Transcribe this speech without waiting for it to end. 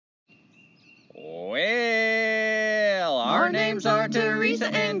Our names are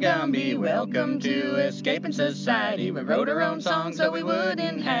Teresa and Gumby. Welcome to Escaping Society. We wrote our own song so we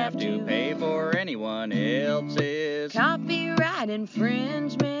wouldn't have to pay for anyone else's copyright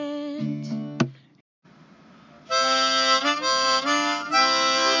infringement.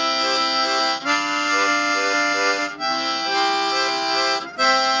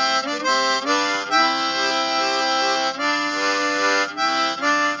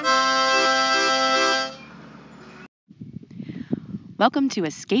 Welcome to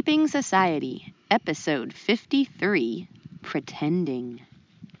Escaping Society, episode 53, Pretending,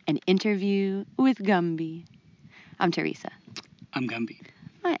 an interview with Gumby. I'm Teresa. I'm Gumby.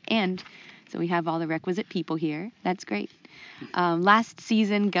 And so we have all the requisite people here. That's great. Last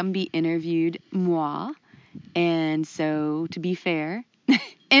season, Gumby interviewed moi. And so, to be fair,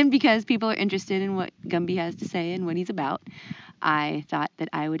 and because people are interested in what Gumby has to say and what he's about, I thought that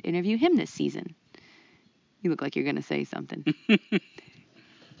I would interview him this season. You look like you're going to say something.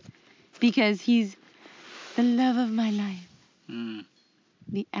 Because he's the love of my life.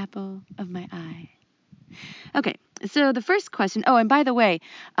 The apple of my eye. Okay, so the first question. Oh, and by the way,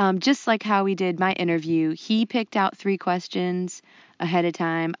 just like how we did my interview, he picked out 3 questions ahead of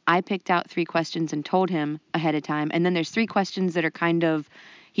time. I picked out 3 questions and told him ahead of time. And then there's 3 questions that are kind of,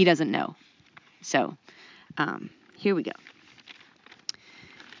 he doesn't know. So, here we go.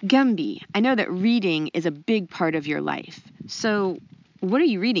 Gumby, I know that reading is a big part of your life. So, what are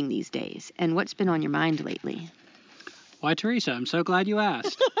you reading these days? And what's been on your mind lately? Why, Teresa, I'm so glad you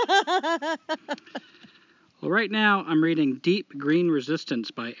asked. Well, right now I'm reading Deep Green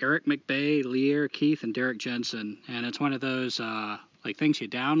Resistance by Eric McBay, Lierre Keith, and Derek Jensen. And it's one of those things you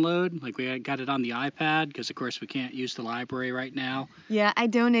download. Like we got it on the iPad because, of course, we can't use the library right now. Yeah, I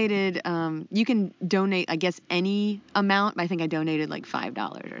donated. You can donate, I guess, any amount. I think I donated like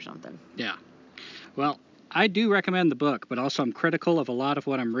 $5 or something. Yeah. Well, I do recommend the book, but also I'm critical of a lot of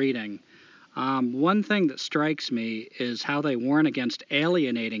what I'm reading. One thing that strikes me is how they warn against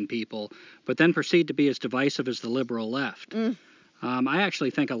alienating people, but then proceed to be as divisive as the liberal left. I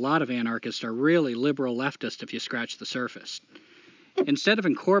actually think a lot of anarchists are really liberal leftist if you scratch the surface. Instead of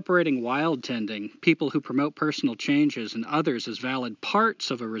incorporating wild tending, people who promote personal changes and others as valid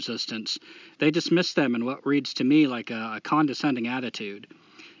parts of a resistance, they dismiss them in what reads to me like a condescending attitude.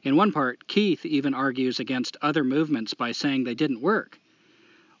 In one part, Keith even argues against other movements by saying they didn't work.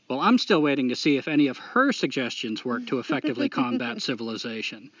 Well, I'm still waiting to see if any of her suggestions work to effectively combat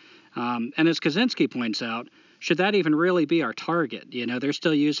civilization. And as Kaczynski points out, should that even really be our target? You know, they're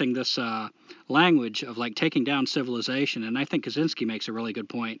still using this language of, like, taking down civilization, and I think Kaczynski makes a really good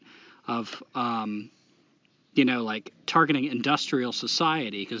point of, targeting industrial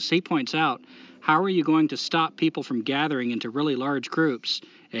society, because he points out, how are you going to stop people from gathering into really large groups,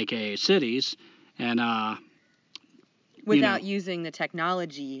 a.k.a. cities, and without using the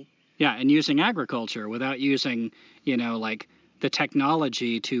technology. Yeah, and using agriculture without using, the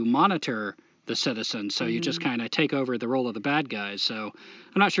technology to monitor the citizens. So you just kind of take over the role of the bad guys. So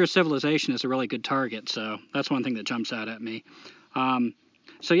I'm not sure civilization is a really good target. So that's one thing that jumps out at me. I'm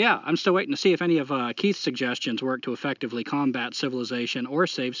still waiting to see if any of Keith's suggestions work to effectively combat civilization or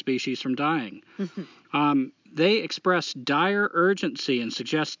save species from dying. They express dire urgency and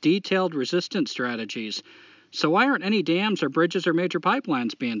suggest detailed resistance strategies. So why aren't any dams or bridges or major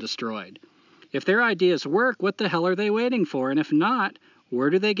pipelines being destroyed? If their ideas work, what the hell are they waiting for? And if not, where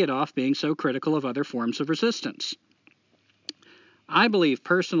do they get off being so critical of other forms of resistance? I believe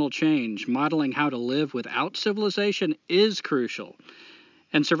personal change, modeling how to live without civilization, is crucial.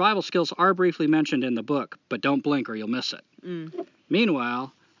 And survival skills are briefly mentioned in the book, but don't blink or you'll miss it.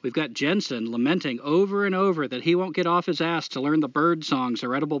 Meanwhile, we've got Jensen lamenting over and over that he won't get off his ass to learn the bird songs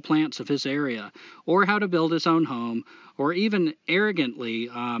or edible plants of his area, or how to build his own home, or even arrogantly,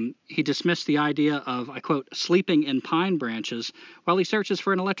 he dismissed the idea of, I quote, sleeping in pine branches while he searches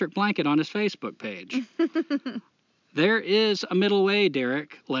for an electric blanket on his Facebook page. There is a middle way,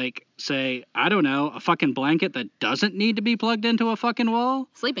 Derek, like, say, I don't know, a fucking blanket that doesn't need to be plugged into a fucking wall?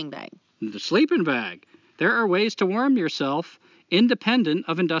 Sleeping bag. The sleeping bag. There are ways to warm yourself independent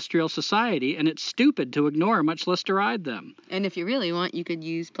of industrial society, and it's stupid to ignore, much less to ride them. And if you really want, you could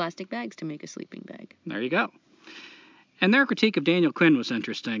use plastic bags to make a sleeping bag. There you go. And their critique of Daniel Quinn was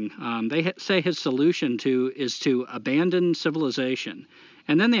interesting. They say his solution is to abandon civilization.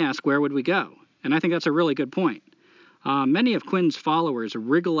 And then they ask, where would we go? And I think that's a really good point. Many of Quinn's followers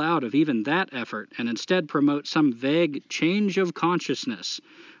wriggle out of even that effort and instead promote some vague change of consciousness,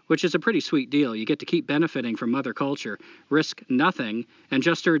 which is a pretty sweet deal. You get to keep benefiting from mother culture, risk nothing, and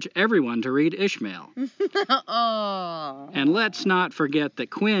just urge everyone to read Ishmael. Oh. And let's not forget that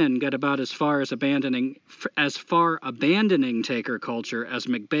Quinn got about as far abandoning taker culture as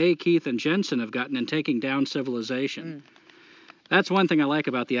McBay, Keith, and Jensen have gotten in taking down civilization. That's one thing I like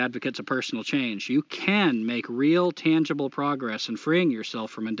about the advocates of personal change. You can make real, tangible progress in freeing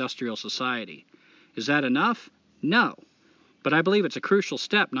yourself from industrial society. Is that enough? No. But I believe it's a crucial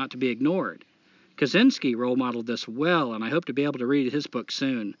step not to be ignored. Kaczynski role modeled this well, and I hope to be able to read his book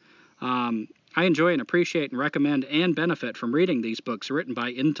soon. I enjoy and appreciate and recommend and benefit from reading these books written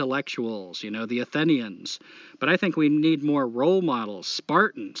by intellectuals, the Athenians. But I think we need more role models,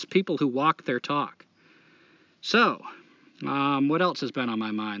 Spartans, people who walk their talk. So, what else has been on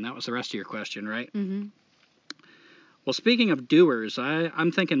my mind? That was the rest of your question, right? Mm-hmm. Well, speaking of doers,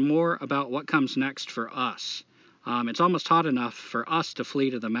 I'm thinking more about what comes next for us. It's almost hot enough for us to flee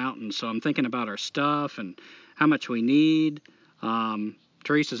to the mountains, so I'm thinking about our stuff and how much we need.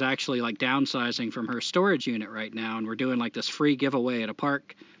 Teresa's actually downsizing from her storage unit right now, and we're doing this free giveaway at a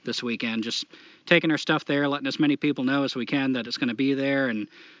park this weekend, just taking our stuff there, letting as many people know as we can that it's going to be there. And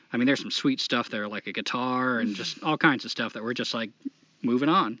I mean, there's some sweet stuff there, like a guitar and just all kinds of stuff that we're just moving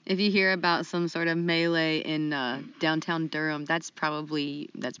on. If you hear about some sort of melee in downtown Durham, that's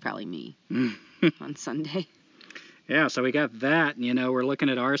probably me on Sunday. Yeah, so we got that, and, we're looking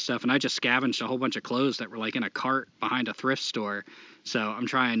at our stuff, and I just scavenged a whole bunch of clothes that were, in a cart behind a thrift store. So I'm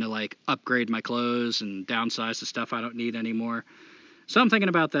trying to, upgrade my clothes and downsize the stuff I don't need anymore. So I'm thinking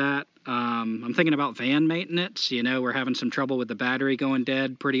about that. I'm thinking about van maintenance. We're having some trouble with the battery going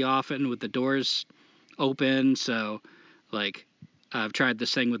dead pretty often with the doors open. So, I've tried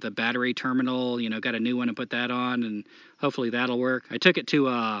this thing with the battery terminal, got a new one and put that on, and hopefully that'll work. I took it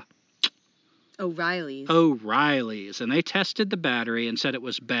to, O'Reilly's, and they tested the battery and said it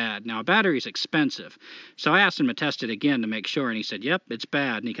was bad. Now, a battery's expensive, so I asked him to test it again to make sure, and he said, yep, it's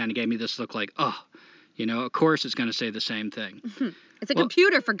bad, and he kind of gave me this look of course it's going to say the same thing. It's a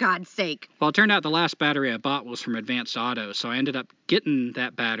computer, for God's sake. Well, it turned out the last battery I bought was from Advanced Auto, so I ended up getting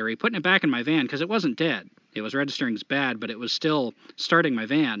that battery, putting it back in my van, because it wasn't dead. It was registering as bad, but it was still starting my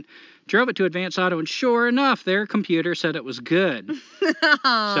van. Drove it to Advanced Auto, and sure enough, their computer said it was good. So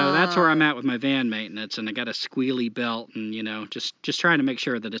that's where I'm at with my van maintenance, and I got a squealy belt, and, just trying to make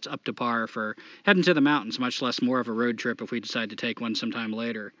sure that it's up to par for heading to the mountains, much less more of a road trip if we decide to take one sometime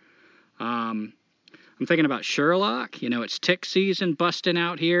later. I'm thinking about Sherlock. It's tick season busting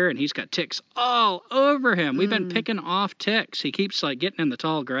out here, and he's got ticks all over him. We've been picking off ticks. He keeps, getting in the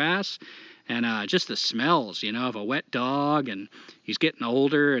tall grass. And just the smells, of a wet dog, and he's getting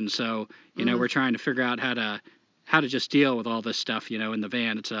older, and so, we're trying to figure out how to just deal with all this stuff, in the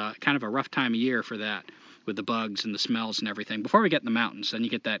van. It's kind of a rough time of year for that, with the bugs and the smells and everything. Before we get in the mountains, then you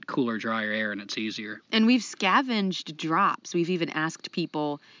get that cooler, drier air, and it's easier. And we've scavenged drops. We've even asked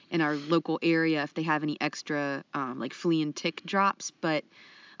people in our local area if they have any extra, flea and tick drops. But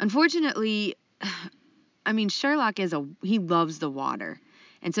unfortunately, I mean, Sherlock he loves the water.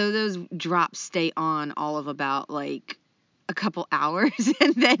 And so those drops stay on all of about a couple hours,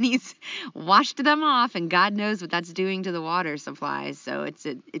 and then he's washed them off, and God knows what that's doing to the water supplies. So it's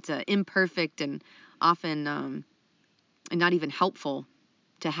a imperfect and often and not even helpful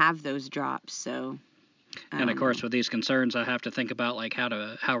to have those drops. So and of course, with these concerns, I have to think about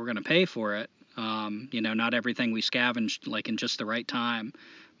how we're going to pay for it. Not everything we scavenged in just the right time.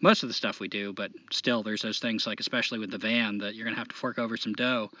 Most of the stuff we do, but still there's those things especially with the van that you're going to have to fork over some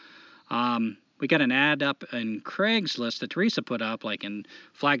dough. We got an ad up in Craigslist that Teresa put up, in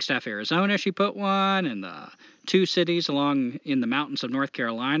Flagstaff, Arizona, she put one, and the 2 cities along in the mountains of North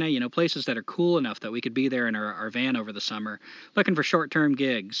Carolina, places that are cool enough that we could be there in our van over the summer, looking for short-term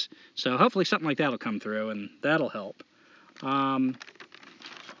gigs. So hopefully something like that will come through, and that'll help.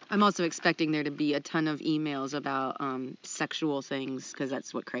 I'm also expecting there to be a ton of emails about sexual things, because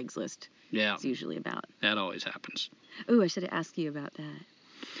that's what Craigslist is usually about. That always happens. Ooh, I should have asked you about that.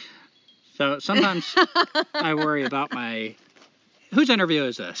 So sometimes I worry about whose interview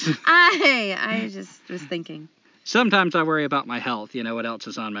is this? I just was thinking. Sometimes I worry about my health, what else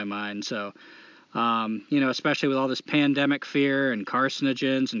is on my mind. So, especially with all this pandemic fear and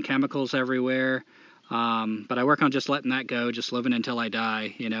carcinogens and chemicals everywhere. But I work on just letting that go, just living until I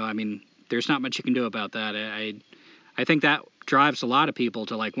die. There's not much you can do about that. I think that drives a lot of people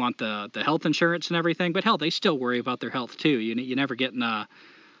to want the health insurance and everything. But hell, they still worry about their health too. You never get in a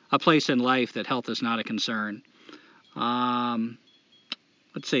place in life that health is not a concern.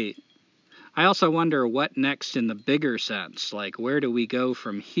 Let's see. I also wonder what next in the bigger sense. Where do we go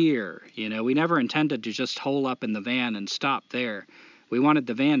from here? We never intended to just hole up in the van and stop there. We wanted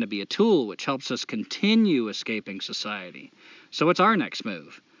the van to be a tool which helps us continue escaping society. So what's our next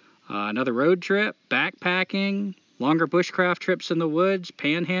move? Another road trip, backpacking, longer bushcraft trips in the woods,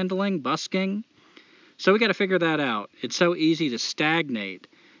 panhandling, busking. So we got to figure that out. It's so easy to stagnate,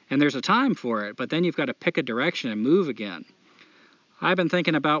 and there's a time for it, but then you've got to pick a direction and move again. I've been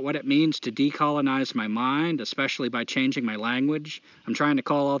thinking about what it means to decolonize my mind, especially by changing my language. I'm trying to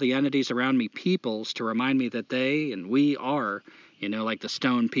call all the entities around me peoples to remind me that they and we are, like the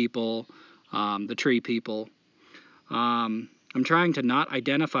stone people, the tree people. I'm trying to not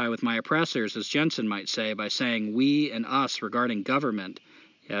identify with my oppressors, as Jensen might say, by saying we and us regarding government,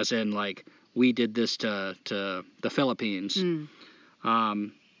 as in, like, we did this to the Philippines.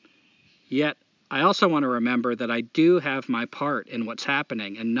 Yet, I also want to remember that I do have my part in what's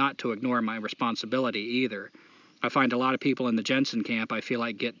happening and not to ignore my responsibility either. I find a lot of people in the Jensen camp, I feel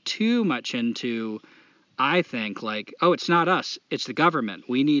like, get too much into, I think, like, oh, it's not us, it's the government.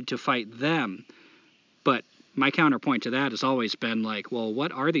 We need to fight them. But my counterpoint to that has always been like, well,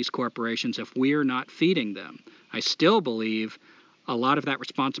 what are these corporations if we're not feeding them? I still believe a lot of that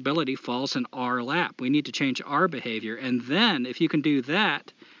responsibility falls in our lap. We need to change our behavior. And then, if you can do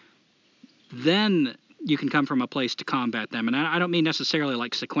that, then you can come from a place to combat them. And I don't mean necessarily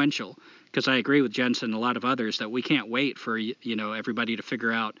like sequential, because I agree with Jensen and a lot of others that we can't wait for, everybody to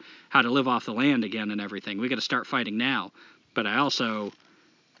figure out how to live off the land again and everything. We got to start fighting now. But I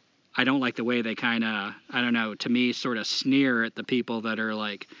don't like the way they kind of, I don't know, to me sort of sneer at the people that are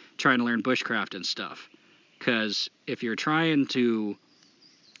like trying to learn bushcraft and stuff. Because if you're trying to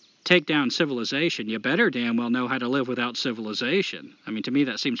take down civilization, you better damn well know how to live without civilization. I mean, to me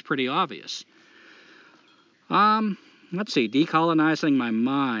that seems pretty obvious. Let's see, decolonizing my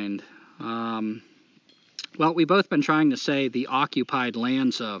mind. Well, we've both been trying to say the occupied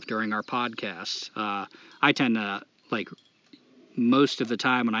lands of during our podcasts. I tend to, like, most of the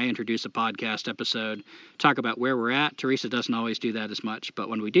time when I introduce a podcast episode, talk about where we're at. Teresa doesn't always do that as much, but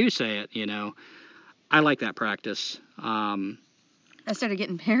when we do say it, I like that practice. I started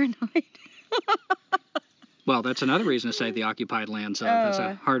getting paranoid. Well, that's another reason to say the occupied lands. That's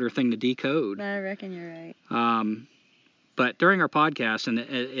a harder thing to decode. I reckon you're right. But during our podcast, and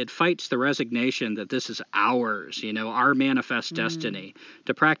it fights the resignation that this is ours, our manifest destiny,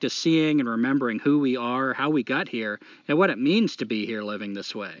 to practice seeing and remembering who we are, how we got here, and what it means to be here living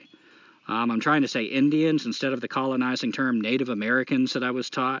this way. I'm trying to say Indians instead of the colonizing term Native Americans that I was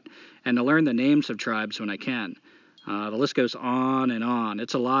taught, and to learn the names of tribes when I can. The list goes on and on.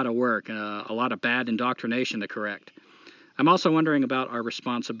 It's a lot of work, a lot of bad indoctrination to correct. I'm also wondering about our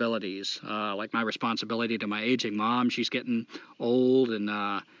responsibilities, like my responsibility to my aging mom. She's getting old, and,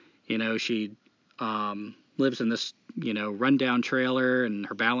 she lives in this, rundown trailer, and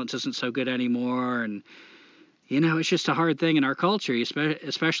her balance isn't so good anymore. And, it's just a hard thing in our culture,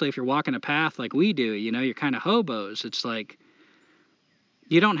 especially if you're walking a path like we do. You're kind of hobos. It's like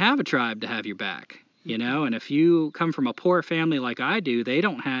you don't have a tribe to have your back. And if you come from a poor family like I do, they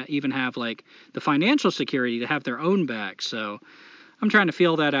don't even have like the financial security to have their own back. So I'm trying to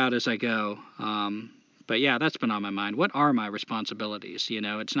feel that out as I go. But yeah, that's been on my mind. What are my responsibilities?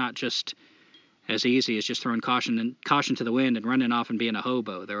 It's not just as easy as just throwing caution to the wind and running off and being a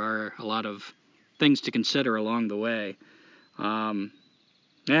hobo. There are a lot of things to consider along the way. And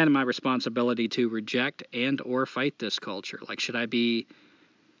my responsibility to reject and or fight this culture. Like, should I be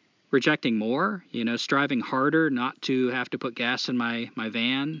rejecting more, striving harder not to have to put gas in my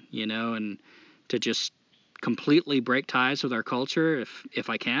van, and to just completely break ties with our culture if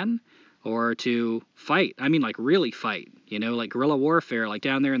I can, or to fight. I mean, like really fight, like guerrilla warfare, like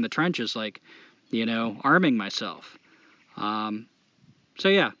down there in the trenches, like, arming myself. So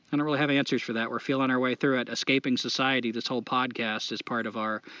yeah, I don't really have answers for that. We're feeling our way through it. Escaping Society, this whole podcast is part of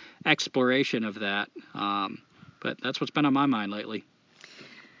our exploration of that. But that's what's been on my mind lately.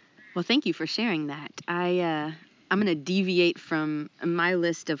 Well, thank you for sharing that. I'm going to deviate from my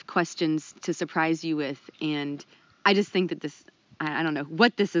list of questions to surprise you with, and I just think that this, I don't know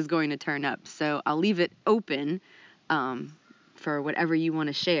what this is going to turn up, so I'll leave it open for whatever you want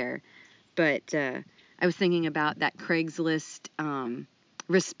to share. But I was thinking about that Craigslist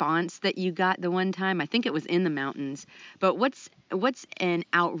response that you got the one time. I think it was in the mountains. But what's an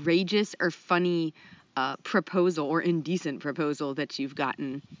outrageous or funny proposal or indecent proposal that you've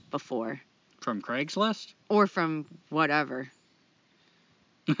gotten before? From Craigslist? Or from whatever.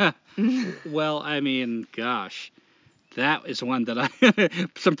 Well, I mean, gosh, that is one that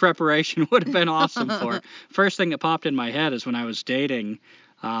some preparation would have been awesome for. First thing that popped in my head is when I was dating,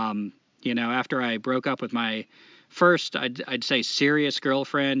 after I broke up with my first, I'd say serious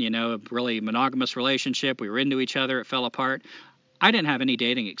girlfriend, a really monogamous relationship. We were into each other. It fell apart. I didn't have any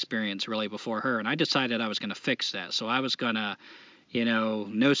dating experience really before her, and I decided I was going to fix that. So I was going to,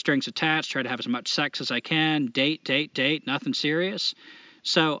 no strings attached, try to have as much sex as I can, date, nothing serious.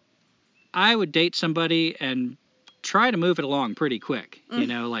 So I would date somebody and try to move it along pretty quick.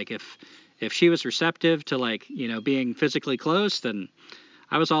 Like if she was receptive to like, being physically close, then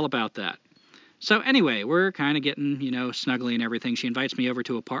I was all about that. So anyway, we're kind of getting, snuggly and everything. She invites me over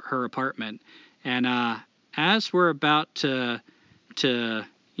to her apartment. And as we're about to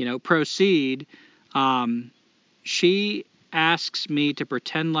proceed, she asks me to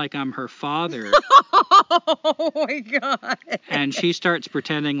pretend like I'm her father. Oh my God. And she starts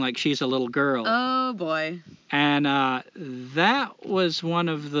pretending like she's a little girl. Oh boy. And that was one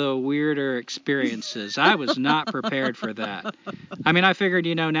of the weirder experiences. I was not prepared for that. I mean, I figured,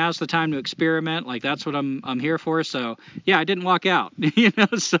 now's the time to experiment. Like, that's what I'm here for. So, yeah, I didn't walk out,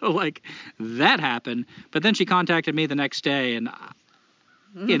 so like that happened. But then she contacted me the next day, and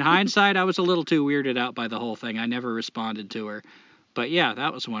in hindsight, I was a little too weirded out by the whole thing. I never responded to her. But yeah,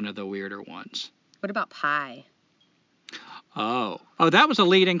 that was one of the weirder ones. What about pie? Oh, that was a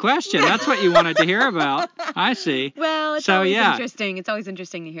leading question. That's what you wanted to hear about. I see. Well, it's always interesting. It's always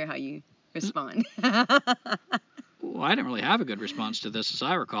interesting to hear how you respond. Well, I didn't really have a good response to this, as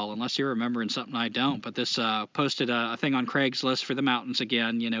I recall, unless you're remembering something I don't. But this posted a thing on Craigslist for the mountains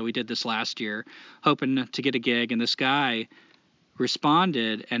again. We did this last year, hoping to get a gig, and this guy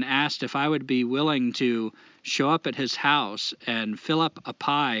responded and asked if I would be willing to show up at his house and fill up a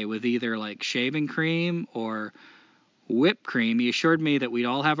pie with either like shaving cream or whipped cream. He assured me that we'd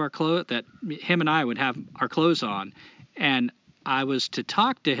all have our clothes, that him and I would have our clothes on, and I was to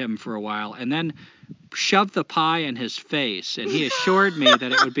talk to him for a while and then shove the pie in his face. And he assured me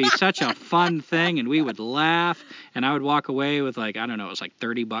that it would be such a fun thing, and we would laugh, and I would walk away with like, I don't know, it was like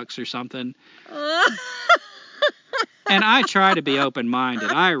 $30 or something. And I try to be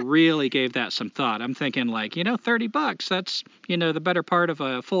open-minded. I really gave that some thought. I'm thinking like, $30, that's, the better part of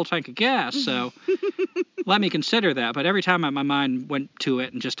a full tank of gas. So let me consider that. But every time my mind went to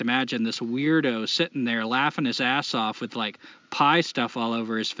it and just imagined this weirdo sitting there laughing his ass off with like pie stuff all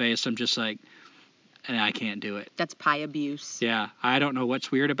over his face, I'm just like, I can't do it. That's pie abuse. Yeah, I don't know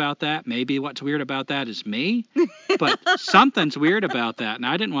what's weird about that. Maybe what's weird about that is me. But something's weird about that, and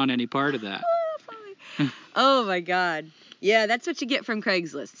I didn't want any part of that. Oh my God. Yeah, that's what you get from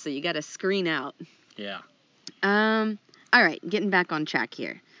Craigslist. So you got to screen out. Yeah. All right, getting back on track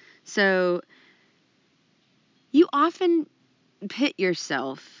here. So you often pit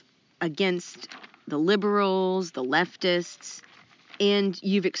yourself against the liberals, the leftists, and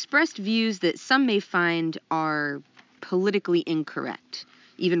you've expressed views that some may find are politically incorrect,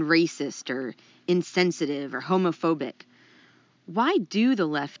 even racist or insensitive or homophobic. Why do the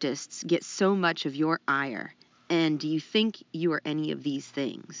leftists get so much of your ire? And do you think you are any of these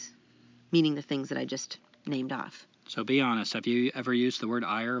things? Meaning the things that I just named off. So be honest, have you ever used the word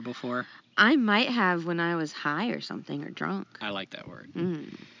ire before? I might have when I was high or something, or drunk. I like that word.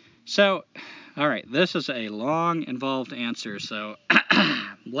 So, all right, this is a long, involved answer, so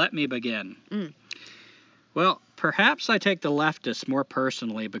let me begin. Well, perhaps I take the leftists more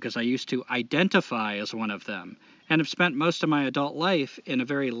personally because I used to identify as one of them and have spent most of my adult life in a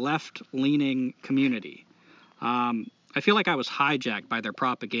very left-leaning community. I feel like I was hijacked by their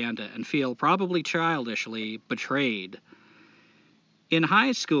propaganda and feel probably childishly betrayed. In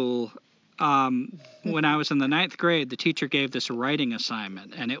high school, when I was in the 9th grade, the teacher gave this writing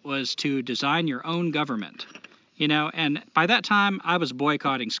assignment, and it was to design your own government. And by that time, I was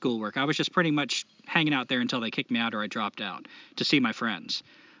boycotting schoolwork. I was just pretty much hanging out there until they kicked me out or I dropped out to see my friends.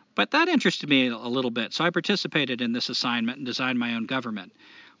 But that interested me a little bit, so I participated in this assignment and designed my own government.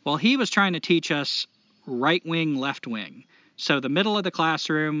 Well, he was trying to teach us right wing, left wing. So the middle of the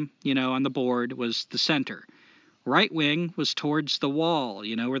classroom, on the board was the center. Right wing was towards the wall,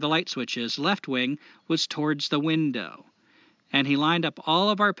 where the light switch is. Left wing was towards the window. And he lined up all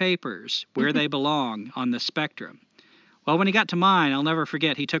of our papers where they belong on the spectrum. Well, when he got to mine, I'll never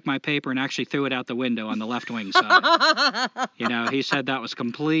forget, he took my paper and actually threw it out the window on the left wing side. He said that was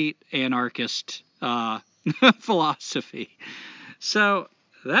complete anarchist philosophy. So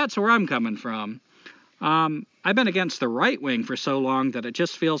that's where I'm coming from. I've been against the right wing for so long that it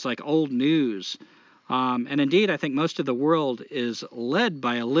just feels like old news. And indeed, I think most of the world is led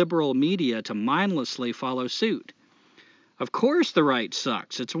by a liberal media to mindlessly follow suit. Of course the right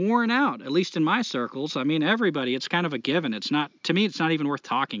sucks. It's worn out, at least in my circles. I mean, everybody, it's kind of a given. To me, it's not even worth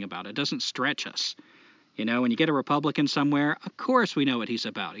talking about. It doesn't stretch us. When you get a Republican somewhere, of course we know what he's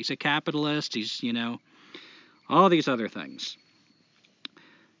about. He's a capitalist. He's, all these other things.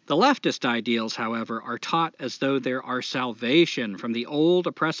 The leftist ideals, however, are taught as though there are salvation from the old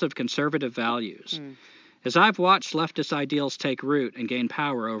oppressive conservative values. As I've watched leftist ideals take root and gain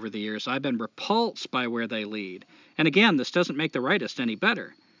power over the years, I've been repulsed by where they lead. And again, this doesn't make the rightist any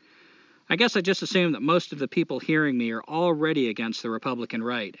better. I guess I just assume that most of the people hearing me are already against the Republican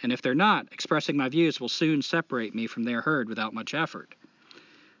right, and if they're not, expressing my views will soon separate me from their herd without much effort.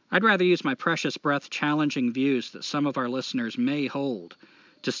 I'd rather use my precious breath challenging views that some of our listeners may hold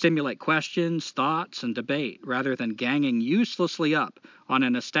to stimulate questions, thoughts, and debate, rather than ganging uselessly up on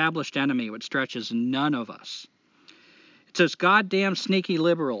an established enemy which stretches none of us. It's those goddamn sneaky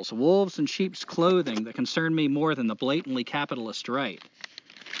liberals, wolves in sheep's clothing, that concern me more than the blatantly capitalist right.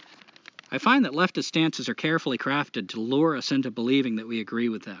 I find that leftist stances are carefully crafted to lure us into believing that we agree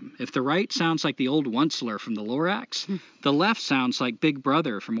with them. If the right sounds like the old Onceler from the Lorax, the left sounds like Big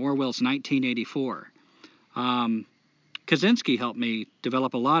Brother from Orwell's 1984. Kaczynski helped me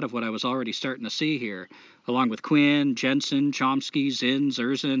develop a lot of what I was already starting to see here, along with Quinn, Jensen, Chomsky, Zinn,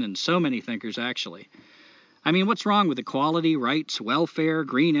 Zerzan, and so many thinkers, actually. I mean, what's wrong with equality, rights, welfare,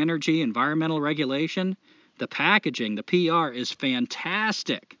 green energy, environmental regulation? The packaging, the PR is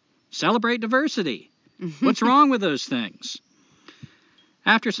fantastic. Celebrate diversity. What's wrong with those things?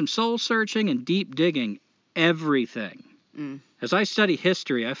 After some soul-searching and deep digging, everything. As I study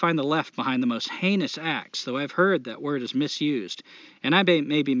history, I find the left behind the most heinous acts, though I've heard that word is misused, and I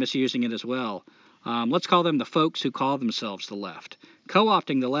may be misusing it as well. Let's call them the folks who call themselves the left.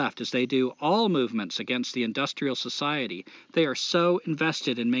 Co-opting the left as they do all movements against the industrial society they are so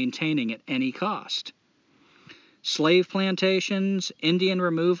invested in maintaining at any cost. Slave plantations, Indian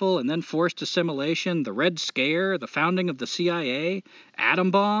removal, and then forced assimilation, the Red Scare, the founding of the CIA,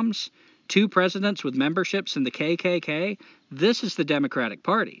 atom bombs, 2 presidents with memberships in the KKK. This is the Democratic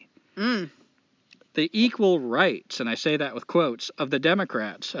Party. The equal rights, and I say that with quotes, of the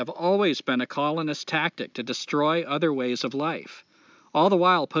Democrats have always been a colonist tactic to destroy other ways of life, all the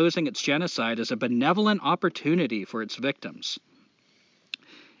while posing its genocide as a benevolent opportunity for its victims.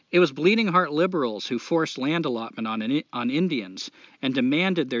 It was bleeding heart liberals who forced land allotment on Indians and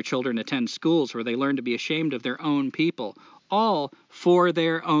demanded their children attend schools where they learned to be ashamed of their own people, all for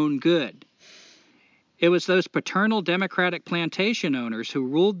their own good. It was those paternal Democratic plantation owners who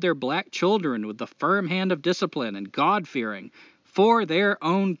ruled their black children with the firm hand of discipline and God-fearing for their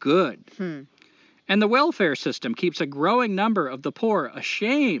own good. And the welfare system keeps a growing number of the poor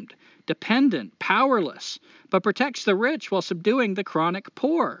ashamed, dependent, powerless, but protects the rich while subduing the chronic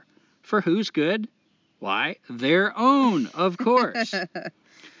poor. For whose good? Why, their own, of course.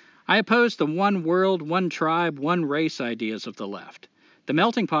 I oppose the one world, one tribe, one race ideas of the left. The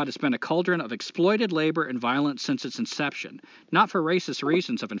melting pot has been a cauldron of exploited labor and violence since its inception, not for racist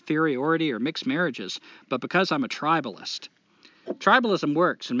reasons of inferiority or mixed marriages, but because I'm a tribalist. Tribalism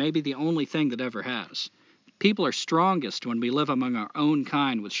works and may be the only thing that ever has. People are strongest when we live among our own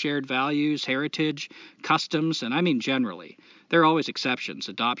kind with shared values, heritage, customs, and I mean generally. There are always exceptions,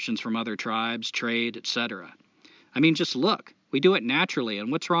 adoptions from other tribes, trade, etc. I mean, just look. We do it naturally,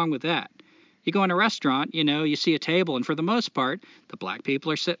 and what's wrong with that? You go in a restaurant, you see a table, and for the most part, the black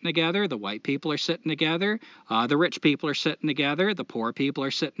people are sitting together, the white people are sitting together, the rich people are sitting together, the poor people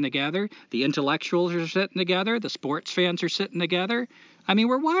are sitting together, the intellectuals are sitting together, the sports fans are sitting together. I mean,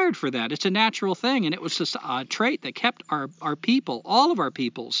 we're wired for that. It's a natural thing, and it was a trait that kept our people, all of our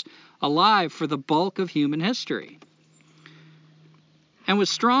peoples, alive for the bulk of human history. And with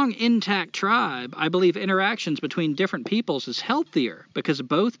strong, intact tribe, I believe interactions between different peoples is healthier because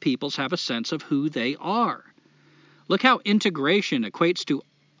both peoples have a sense of who they are. Look how integration equates to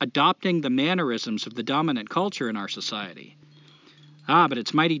adopting the mannerisms of the dominant culture in our society. But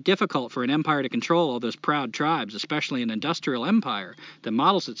it's mighty difficult for an empire to control all those proud tribes, especially an industrial empire that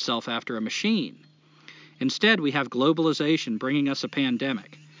models itself after a machine. Instead, we have globalization bringing us a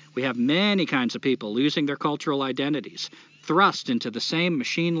pandemic. We have many kinds of people losing their cultural identities, thrust into the same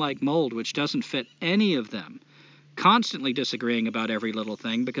machine-like mold which doesn't fit any of them, constantly disagreeing about every little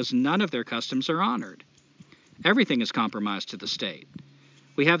thing because none of their customs are honored. Everything is compromised to the state.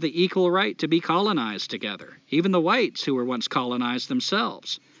 We have the equal right to be colonized together, even the whites who were once colonized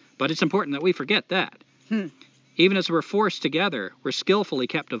themselves. But it's important that we forget that. Even as we're forced together, we're skillfully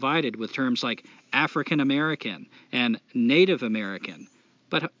kept divided with terms like African American and Native American.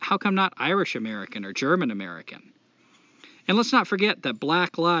 But how come not Irish American or German American? And let's not forget that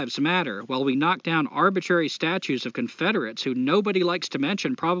Black Lives Matter, while we knock down arbitrary statues of Confederates who nobody likes to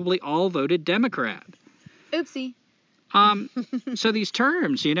mention probably all voted Democrat. Oopsie. So these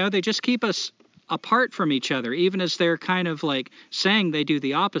terms, they just keep us apart from each other, even as they're kind of like saying they do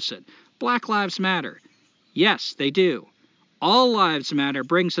the opposite. Black Lives Matter. Yes, they do. All lives matter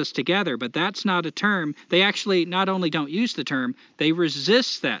brings us together, but that's not a term. They actually not only don't use the term, they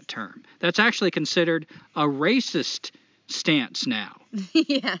resist that term. That's actually considered a racist stance now.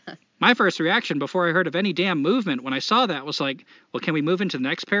 Yeah. My first reaction before I heard of any damn movement when I saw that was like, well, can we move into the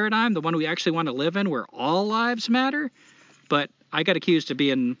next paradigm, the one we actually want to live in, where all lives matter? But I got accused of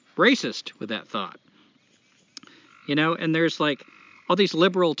being racist with that thought. You know, and there's like all these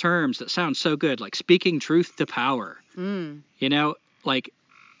liberal terms that sound so good, like speaking truth to power. You know, like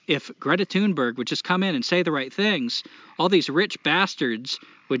if Greta Thunberg would just come in and say the right things, all these rich bastards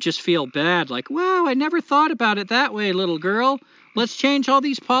would just feel bad, like, wow, I never thought about it that way, little girl. Let's change all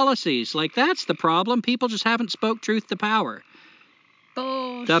these policies. Like, that's the problem. People just haven't spoke truth to power.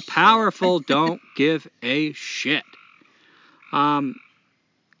 Bullshit. The powerful don't give a shit. And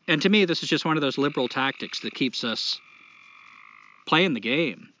to me, this is just one of those liberal tactics that keeps us playing the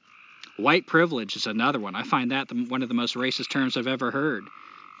game. White privilege is another one. I find that one of the most racist terms I've ever heard.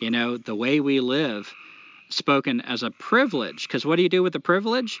 You know, the way we live, spoken as a privilege. Because what do you do with the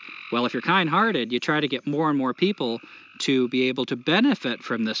privilege? Well, if you're kind-hearted, you try to get more and more people to be able to benefit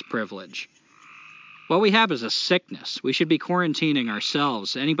from this privilege. What we have is a sickness. We should be quarantining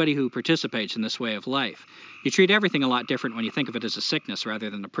ourselves, anybody who participates in this way of life. You treat everything a lot different when you think of it as a sickness rather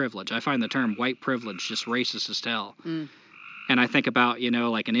than a privilege. I find the term white privilege just racist as hell. And I think about, you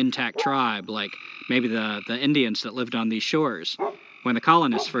know, like an intact tribe, like maybe the Indians that lived on these shores. When the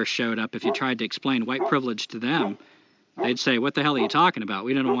colonists first showed up, if you tried to explain white privilege to them, they'd say, what the hell are you talking about?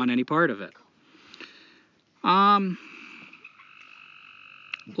 We don't want any part of it.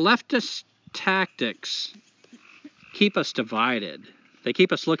 Leftist tactics keep us divided. They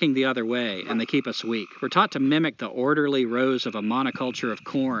keep us looking the other way, and they keep us weak. We're taught to mimic the orderly rows of a monoculture of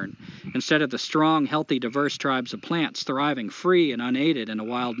corn, instead of the strong, healthy, diverse tribes of plants thriving free and unaided in a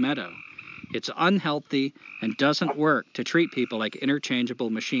wild meadow. It's unhealthy and doesn't work to treat people like interchangeable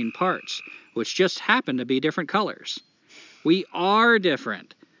machine parts, which just happen to be different colors. We are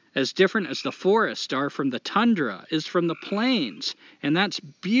different as the forests are from the tundra, is from the plains, and that's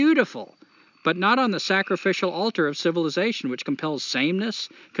beautiful. But not on the sacrificial altar of civilization, which compels sameness,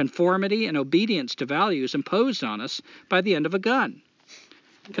 conformity, and obedience to values imposed on us by the end of a gun.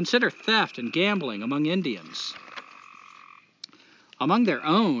 Consider theft and gambling among Indians. Among their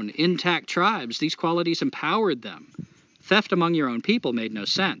own intact tribes, these qualities empowered them. Theft among your own people made no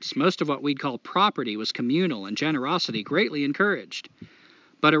sense. Most of what we'd call property was communal, and generosity greatly encouraged.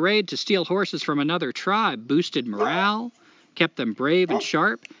 But a raid to steal horses from another tribe boosted morale, kept them brave and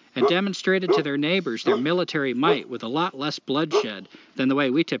sharp, and demonstrated to their neighbors their military might with a lot less bloodshed than the way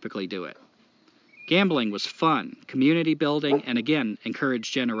we typically do it. Gambling was fun, community building, and again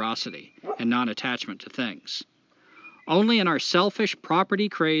encouraged generosity and non-attachment to things. Only in our selfish,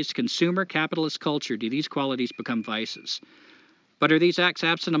 property-crazed, consumer capitalist culture do these qualities become vices. But are these acts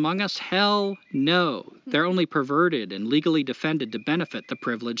absent among us? Hell no. They're only perverted and legally defended to benefit the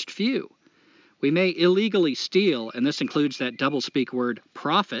privileged few. We may illegally steal, and this includes that doublespeak word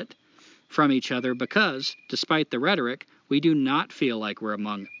profit, from each other because, despite the rhetoric, we do not feel like we're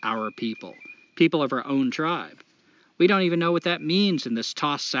among our people, people of our own tribe. We don't even know what that means in this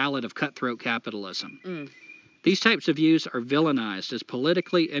tossed salad of cutthroat capitalism. These types of views are villainized as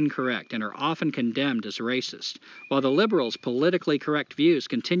politically incorrect and are often condemned as racist, while the liberals' politically correct views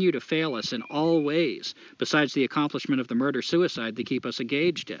continue to fail us in all ways, besides the accomplishment of the murder-suicide they keep us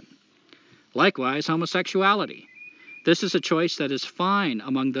engaged in. Likewise, homosexuality. This is a choice that is fine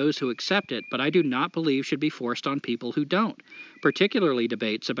among those who accept it, but I do not believe should be forced on people who don't, particularly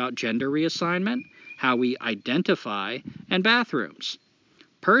debates about gender reassignment, how we identify, and bathrooms.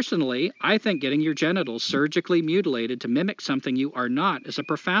 Personally, I think getting your genitals surgically mutilated to mimic something you are not is a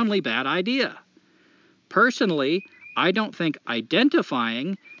profoundly bad idea. Personally, I don't think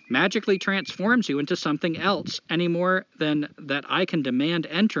identifying magically transforms you into something else any more than that I can demand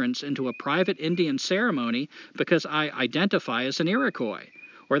entrance into a private Indian ceremony because I identify as an Iroquois,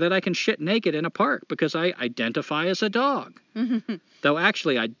 or that I can shit naked in a park because I identify as a dog. Though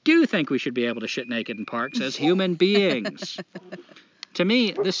actually I do think we should be able to shit naked in parks as human beings. To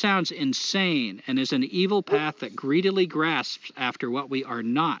me, this sounds insane and is an evil path that greedily grasps after what we are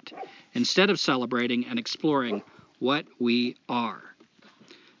not, instead of celebrating and exploring what we are.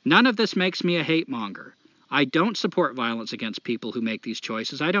 None of this makes me a hate monger. I don't support violence against people who make these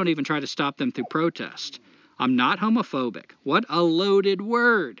choices. I don't even try to stop them through protest. I'm not homophobic. What a loaded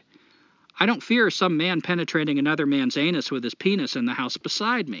word. I don't fear some man penetrating another man's anus with his penis in the house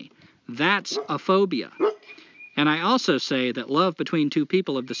beside me. That's a phobia. And I also say that love between two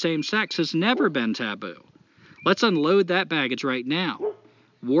people of the same sex has never been taboo. Let's unload that baggage right now.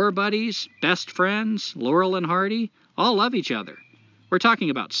 War buddies, best friends, Laurel and Hardy, All love each other. We're talking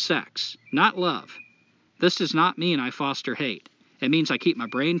about sex, not love. This does not mean I foster hate. It means I keep my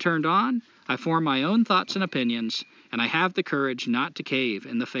brain turned on, I form my own thoughts and opinions, and I have the courage not to cave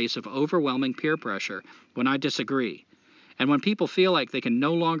in the face of overwhelming peer pressure when I disagree. And when people feel like they can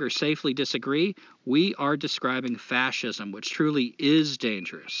no longer safely disagree, we are describing fascism, which truly is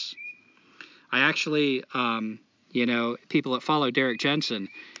dangerous. I actually, people that follow Derek Jensen,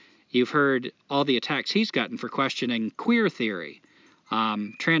 you've heard all the attacks he's gotten for questioning queer theory.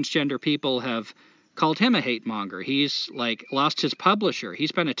 Transgender people have called him a hate monger. He's lost his publisher.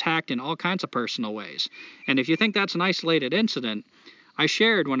 He's been attacked in all kinds of personal ways. And if you think that's an isolated incident, I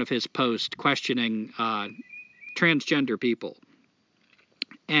shared one of his posts questioning transgender people.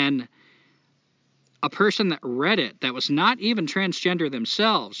 And a person that read it that was not even transgender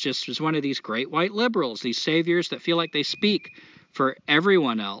themselves, just was one of these great white liberals, these saviors that feel like they speak for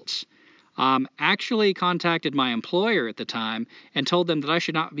everyone else, actually contacted my employer at the time and told them that I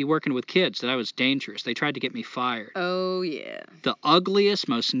should not be working with kids, that I was dangerous. They tried to get me fired. Oh, yeah. The ugliest,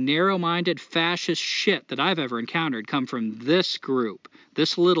 most narrow-minded fascist shit that I've ever encountered come from this group,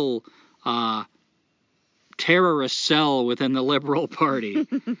 this little terrorist cell within the Liberal Party.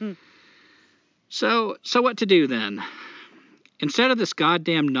 So what to do then? Instead of this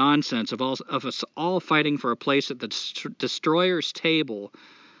goddamn nonsense of us all fighting for a place at the destroyer's table,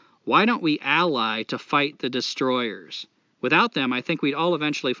 why don't we ally to fight the destroyers? Without them, I think we'd all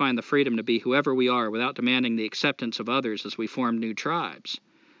eventually find the freedom to be whoever we are without demanding the acceptance of others as we form new tribes.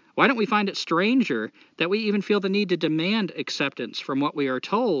 Why don't we find it stranger that we even feel the need to demand acceptance from what we are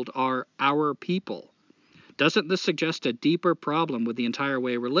told are our people? Doesn't this suggest a deeper problem with the entire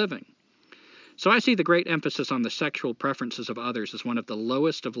way we're living? So I see the great emphasis on the sexual preferences of others as one of the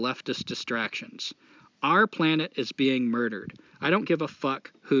lowest of leftist distractions. Our planet is being murdered. I don't give a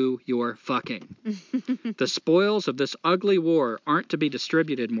fuck who you're fucking. The spoils of this ugly war aren't to be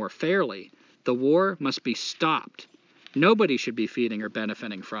distributed more fairly. The war must be stopped. Nobody should be feeding or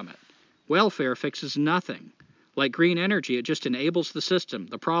benefiting from it. Welfare fixes nothing. Like green energy, it just enables the system,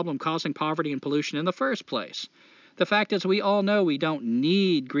 the problem causing poverty and pollution in the first place. The fact is, we all know we don't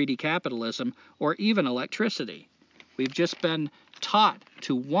need greedy capitalism or even electricity. We've just been taught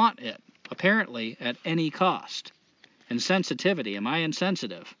to want it, apparently at any cost. Insensitivity. Am I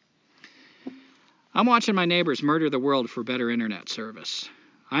insensitive? I'm watching my neighbors murder the world for better internet service.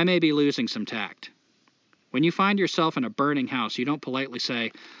 I may be losing some tact. When you find yourself in a burning house, you don't politely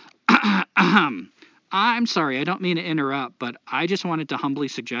say, I'm sorry, I don't mean to interrupt, but I just wanted to humbly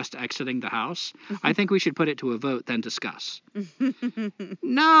suggest exiting the house. I think we should put it to a vote, then discuss.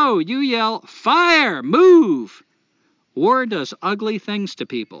 No, you yell, fire, move. War does ugly things to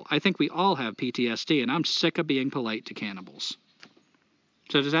people. I think we all have PTSD, and I'm sick of being polite to cannibals.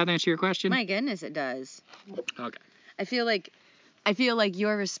 So does that answer your question? My goodness, it does. Okay. I feel like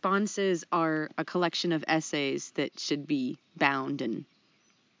your responses are a collection of essays that should be bound and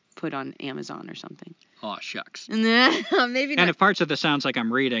put on Amazon or something. Oh, shucks. Maybe not. And if parts of this sounds like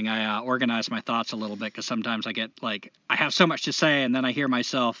I'm reading, I organize my thoughts a little bit, because sometimes I get, I have so much to say, and then I hear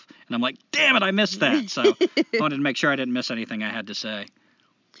myself, and I'm like, damn it, I missed that. So I wanted to make sure I didn't miss anything I had to say.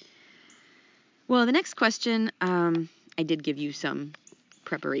 Well, the next question, I did give you some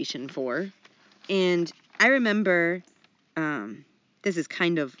preparation for. And I remember, this is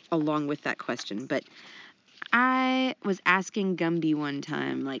kind of along with that question, but I was asking Gumby one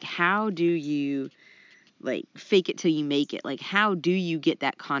time, how do you, fake it till you make it? How do you get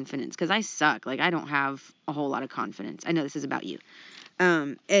that confidence? Because I suck. I don't have a whole lot of confidence. I know this is about you.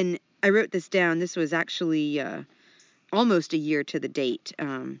 And I wrote this down. This was actually almost a year to the date.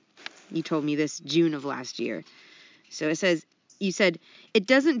 You told me this June of last year. So it says, you said, it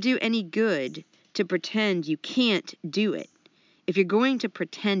doesn't do any good to pretend you can't do it. If you're going to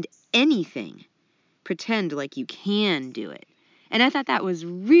pretend anything, pretend like you can do it. And I thought that was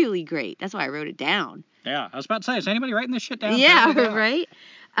really great. That's why I wrote it down. Yeah, I was about to say, is anybody writing this shit down? Yeah, right?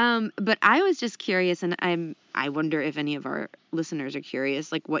 But I was just curious, and I wonder if any of our listeners are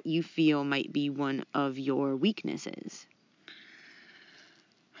curious, what you feel might be one of your weaknesses.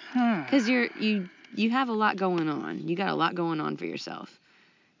 Because you have a lot going on. You got a lot going on for yourself.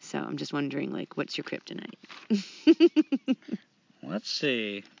 So I'm just wondering, what's your kryptonite? Let's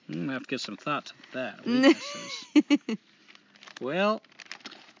see. I'm going to have to get some thoughts on that. Weaknesses. Well,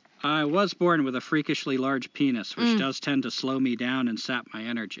 I was born with a freakishly large penis, which does tend to slow me down and sap my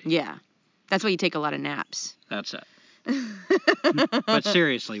energy. Yeah. That's why you take a lot of naps. That's it. But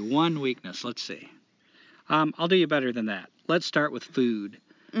seriously, one weakness. Let's see. I'll do you better than that. Let's start with food.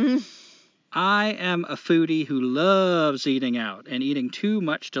 I am a foodie who loves eating out and eating too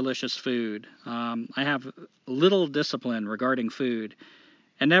much delicious food. I have little discipline regarding food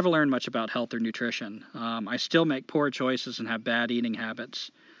and never learned much about health or nutrition. I still make poor choices and have bad eating habits,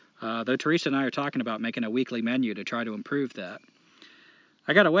 though Teresa and I are talking about making a weekly menu to try to improve that.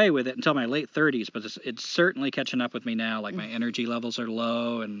 I got away with it until my late 30s, but it's certainly catching up with me now. Like, my energy levels are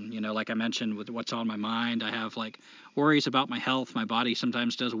low, and, like I mentioned, with what's on my mind, I have, like, worries about my health. My body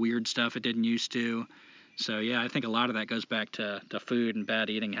sometimes does weird stuff it didn't used to. So, yeah, I think a lot of that goes back to food and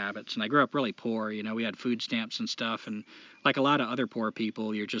bad eating habits. And I grew up really poor. We had food stamps and stuff, and like a lot of other poor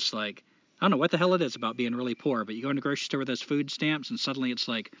people, you're just like, I don't know what the hell it is about being really poor, but you go in the grocery store with those food stamps, and suddenly it's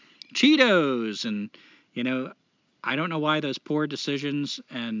like Cheetos, and, I don't know why those poor decisions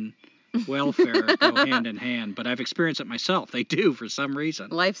and welfare go hand in hand, but I've experienced it myself. They do for some reason.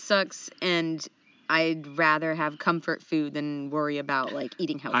 Life sucks, and I'd rather have comfort food than worry about, like,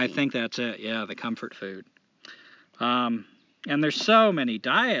 eating healthy. I think that's it, yeah, the comfort food. And there's so many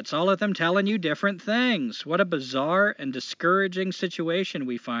diets, all of them telling you different things. What a bizarre and discouraging situation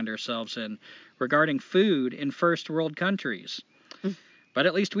we find ourselves in regarding food in first world countries. But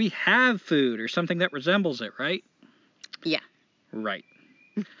at least we have food or something that resembles it, right? Yeah. Right.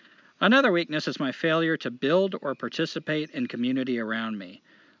 Another weakness is my failure to build or participate in community around me.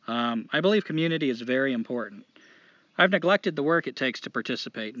 I believe community is very important. I've neglected the work it takes to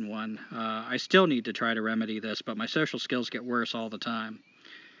participate in one. I still need to try to remedy this, but my social skills get worse all the time.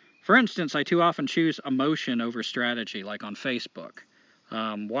 For instance, I too often choose emotion over strategy, like on Facebook.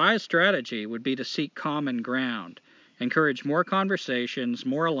 Wise strategy would be to seek common ground, encourage more conversations,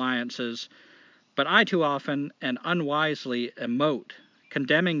 more alliances, but I too often and unwisely emote,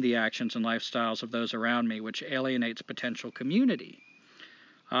 condemning the actions and lifestyles of those around me, which alienates potential community.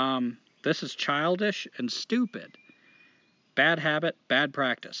 This is childish and stupid. Bad habit, bad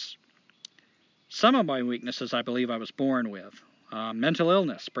practice. Some of my weaknesses I believe I was born with. Mental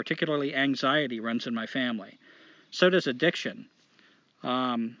illness, particularly anxiety, runs in my family. So does addiction.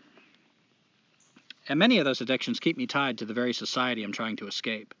 And many of those addictions keep me tied to the very society I'm trying to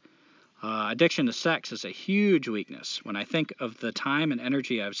escape. Addiction to sex is a huge weakness when I think of the time and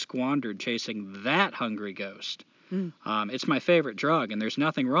energy I've squandered chasing that hungry ghost. It's my favorite drug, and there's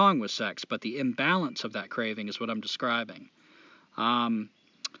nothing wrong with sex, but the imbalance of that craving is what I'm describing.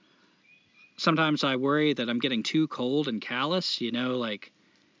 Sometimes I worry that I'm getting too cold and callous, like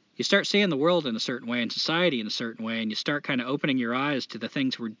you start seeing the world in a certain way and society in a certain way, and you start kind of opening your eyes to the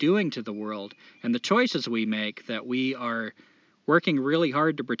things we're doing to the world and the choices we make that we are working really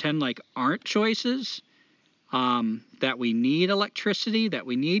hard to pretend like aren't choices, that we need electricity, that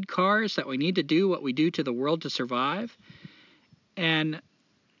we need cars, that we need to do what we do to the world to survive. And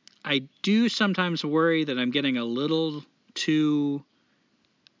I do sometimes worry that I'm getting a little too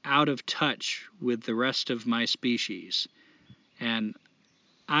out of touch with the rest of my species. And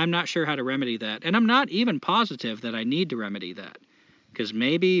I'm not sure how to remedy that. And I'm not even positive that I need to remedy that, because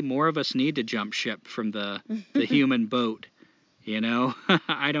maybe more of us need to jump ship from the human boat.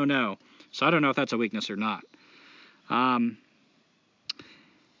 I don't know. So I don't know if that's a weakness or not.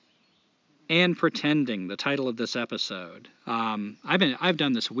 And pretending, the title of this episode. I've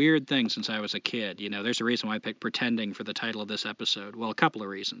done this weird thing since I was a kid. There's a reason why I picked pretending for the title of this episode. Well, a couple of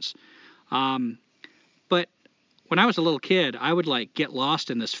reasons. But when I was a little kid, I would get lost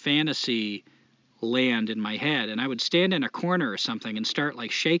in this fantasy land in my head, and I would stand in a corner or something and start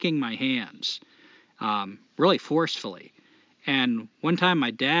shaking my hands, really forcefully. And one time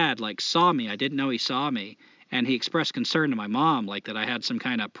my dad saw me. I didn't know he saw me, and he expressed concern to my mom that I had some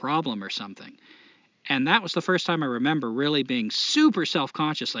kind of problem or something. And that was the first time I remember really being super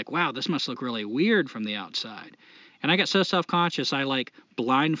self-conscious, wow, this must look really weird from the outside. And I got so self-conscious I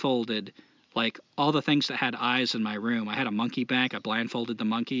blindfolded all the things that had eyes in my room. I had a monkey bank. I blindfolded the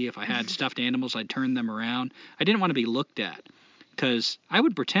monkey. If I had stuffed animals, I'd turn them around. I didn't want to be looked at, because I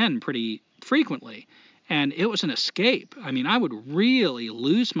would pretend pretty frequently. And it was an escape. I mean, I would really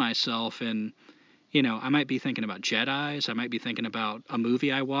lose myself in, I might be thinking about Jedis. I might be thinking about a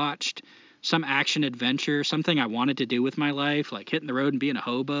movie I watched, some action adventure, something I wanted to do with my life, like hitting the road and being a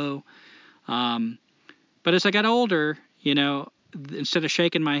hobo. But as I got older, instead of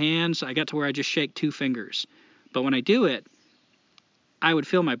shaking my hands, I got to where I just shake 2 fingers. But when I do it, I would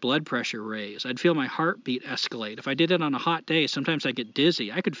feel my blood pressure raise. I'd feel my heartbeat escalate. If I did it on a hot day, sometimes I'd get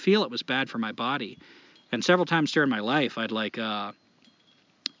dizzy. I could feel it was bad for my body. And several times during my life, I'd decide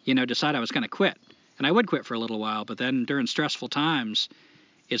I was going to quit. And I would quit for a little while, but then during stressful times,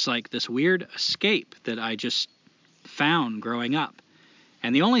 it's like this weird escape that I just found growing up.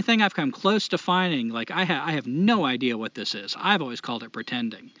 And the only thing I've come close to finding, I have no idea what this is. I've always called it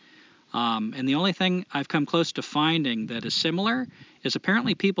pretending. And the only thing I've come close to finding that is similar is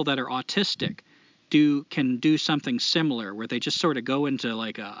apparently people that are autistic can do something similar, where they just sort of go into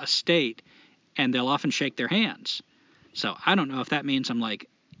like a state, and they'll often shake their hands. So I don't know if that means I'm like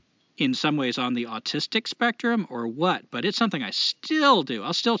in some ways on the autistic spectrum or what, but it's something I still do.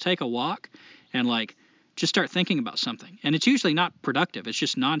 I'll still take a walk and like just start thinking about something. And it's usually not productive. It's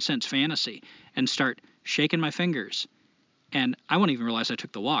just nonsense fantasy, and start shaking my fingers. And I won't even realize I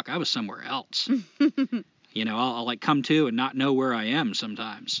took the walk. I was somewhere else. I'll like come to and not know where I am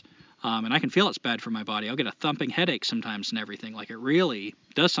sometimes. And I can feel it's bad for my body. I'll get a thumping headache sometimes and everything. Like, it really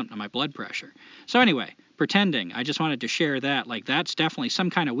does something to my blood pressure. So anyway, pretending. I just wanted to share that. Like, that's definitely some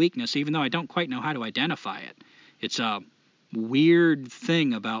kind of weakness, even though I don't quite know how to identify it. It's a weird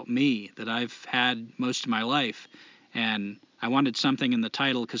thing about me that I've had most of my life. And I wanted something in the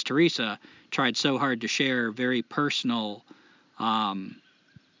title because Teresa tried so hard to share very personal,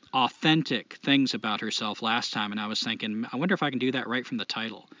 authentic things about herself last time, and I was thinking, I wonder if I can do that right from the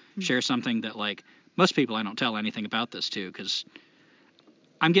title. Share something that, like, most people I don't tell anything about this to, because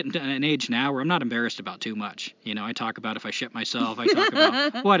I'm getting to an age now where I'm not embarrassed about too much. I talk about if I shit myself, I talk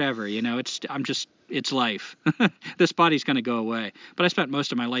about whatever, it's life. This body's going to go away. But I spent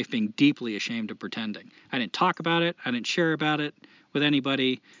most of my life being deeply ashamed of pretending. I didn't talk about it. I didn't share about it with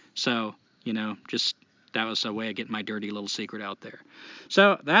anybody. So, just that was a way of getting my dirty little secret out there.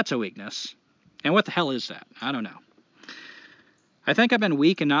 So that's a weakness. And what the hell is that? I don't know. I think I've been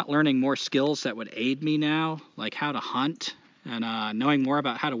weak in not learning more skills that would aid me now, like how to hunt and knowing more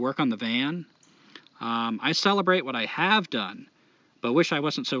about how to work on the van. I celebrate what I have done, but wish I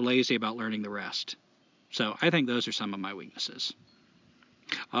wasn't so lazy about learning the rest. So I think those are some of my weaknesses.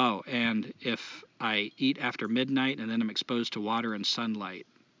 Oh, and if I eat after midnight and then I'm exposed to water and sunlight,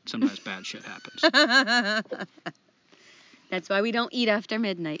 sometimes bad shit happens. That's why we don't eat after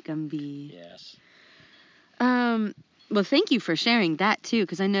midnight, Gumby. Yes. Well, thank you for sharing that, too,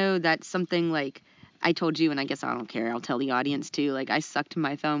 because I know that's something, like, I told you, and I guess I don't care, I'll tell the audience, too, like, I sucked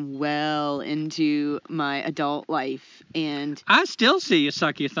my thumb well into my adult life, and... I still see you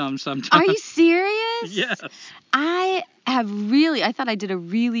suck your thumb sometimes. Are you serious? Yes. I thought I did a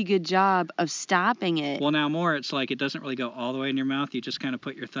really good job of stopping it. Well, now more, it's like it doesn't really go all the way in your mouth. You just kind of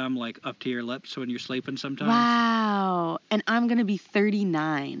put your thumb, like, up to your lips when you're sleeping sometimes. Wow. And I'm going to be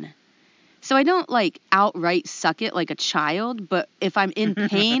 39. So I don't, like, outright suck it like a child, but if I'm in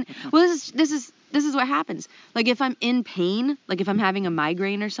pain... well, this is what happens. Like, if I'm in pain, like if I'm having a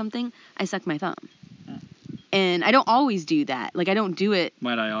migraine or something, I suck my thumb. And I don't always do that. Like, I don't do it...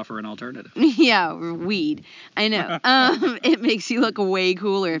 Might I offer an alternative? Yeah, weed. I know. It makes you look way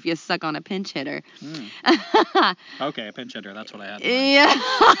cooler if you suck on a pinch hitter. Okay, a pinch hitter. That's what I had. Yeah.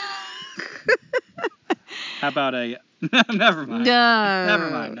 How about a... Never mind. No. Never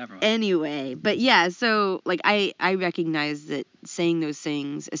mind. Anyway, but yeah, so, like, I recognize that saying those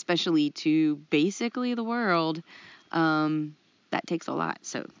things, especially to basically the world, that takes a lot.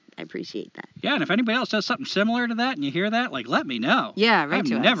 So I appreciate that. Yeah, and if anybody else does something similar to that and you hear that, like, let me know. Yeah, right. I've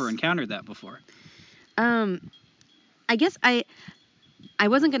never encountered that before. I guess I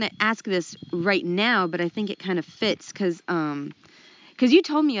wasn't going to ask this right now, but I think it kind of fits because you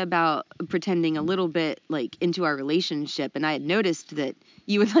told me about pretending a little bit, like, into our relationship, and I had noticed that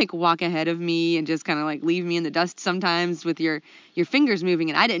you would, like, walk ahead of me and just kind of, like, leave me in the dust sometimes with your fingers moving,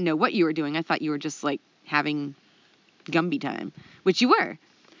 and I didn't know what you were doing. I thought you were just, like, having Gumby time, which you were.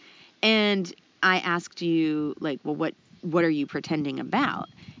 And I asked you, like, well, what are you pretending about?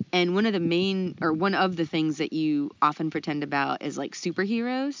 And one of the things that you often pretend about is, like,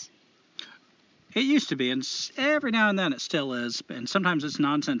 superheroes. It used to be, and every now and then it still is, and sometimes it's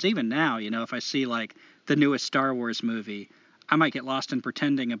nonsense. Even now, if I see, like, the newest Star Wars movie, I might get lost in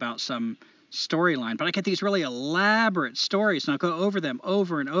pretending about some storyline, but I get these really elaborate stories, and I'll go over them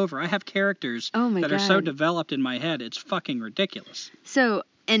over and over. I have characters that are so developed in my head, it's fucking ridiculous. So,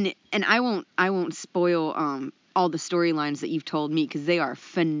 and I won't spoil all the storylines that you've told me, because they are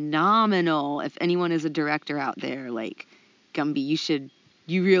phenomenal. If anyone is a director out there, like, Gumby,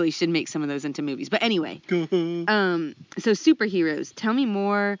 you really should make some of those into movies. But anyway, so superheroes, tell me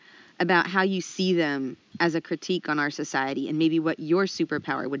more about how you see them as a critique on our society, and maybe what your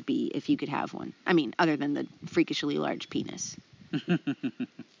superpower would be if you could have one. I mean, other than the freakishly large penis.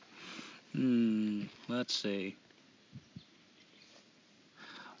 Let's see.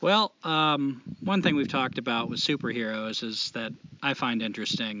 Well, one thing we've talked about with superheroes is that I find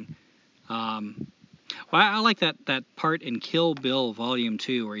interesting. Well, I like that part in Kill Bill Volume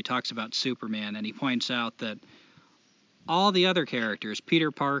 2 where he talks about Superman, and he points out that all the other characters,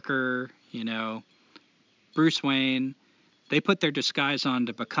 Peter Parker, Bruce Wayne, They put their disguise on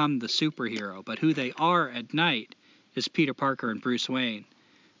to become the superhero, but who they are at night is Peter Parker and Bruce Wayne.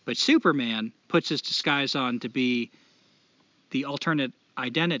 But Superman puts his disguise on to be the alternate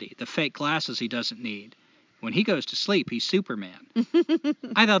identity, the fake glasses he doesn't need. When he goes to sleep, he's Superman.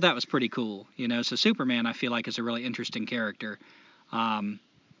 I thought that was pretty cool, you know. So Superman, I feel like, is a really interesting character. And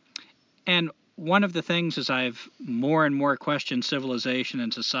one of the things, as I've more and more questioned civilization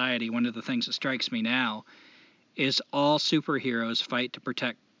and society, one of the things that strikes me now is all superheroes fight to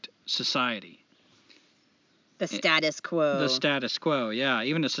protect society. The status quo. The status quo, yeah.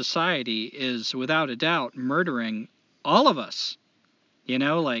 Even a society is, without a doubt, murdering all of us. You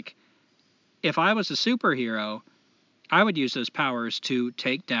know, like, if I was a superhero, I would use those powers to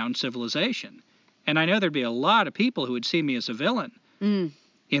take down civilization. And I know there'd be a lot of people who would see me as a villain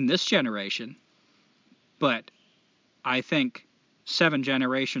in this generation. But I think 7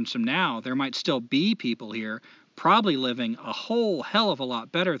 generations from now, there might still be people here probably living a whole hell of a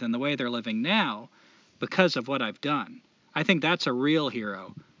lot better than the way they're living now because of what I've done. I think that's a real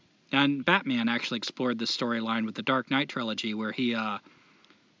hero. And Batman actually explored this storyline with the Dark Knight trilogy, where he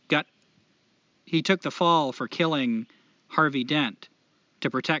took the fall for killing Harvey Dent to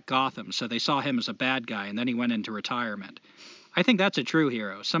protect Gotham, so they saw him as a bad guy, and then he went into retirement. I think that's a true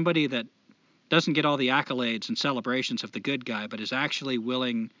hero, somebody that doesn't get all the accolades and celebrations of the good guy, but is actually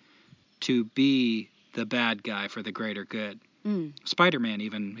willing to be the bad guy for the greater good. Spider-Man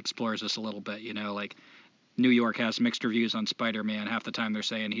even explores this a little bit, you know, like New York has mixed reviews on Spider-Man. Half the time they're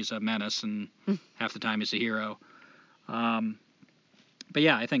saying he's a menace, and half the time he's a hero. But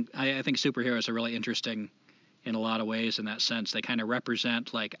yeah, I think superheroes are really interesting in a lot of ways in that sense. They kind of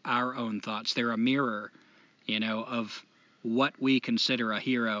represent like our own thoughts. They're a mirror, you know, of what we consider a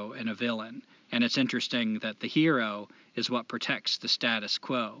hero and a villain. And it's interesting that the hero is what protects the status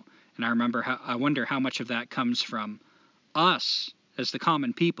quo. And I wonder how much of that comes from us as the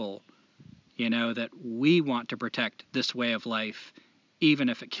common people, you know, that we want to protect this way of life, even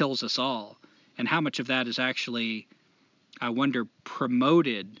if it kills us all. And how much of that is actually, I wonder,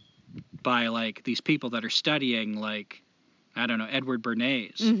 promoted by like these people that are studying, like, I don't know, Edward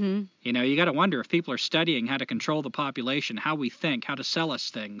Bernays. You know, you got to wonder if people are studying how to control the population, how we think, how to sell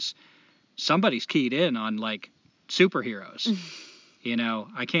us things. Somebody's keyed in on like superheroes. You know,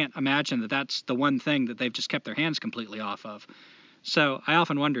 I can't imagine that that's the one thing that they've just kept their hands completely off of. So I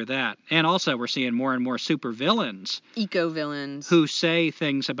often wonder that. And also we're seeing more and more supervillains. Eco-villains. Who say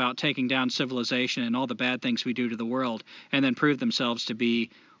things about taking down civilization and all the bad things we do to the world, and then prove themselves to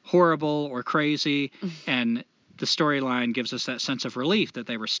be horrible or crazy. And the storyline gives us that sense of relief that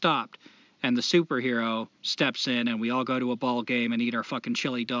they were stopped. And the superhero steps in, and we all go to a ball game and eat our fucking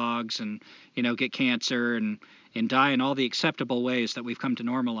chili dogs and, you know, get cancer and die in all the acceptable ways that we've come to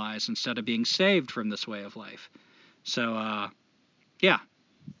normalize instead of being saved from this way of life. So, yeah.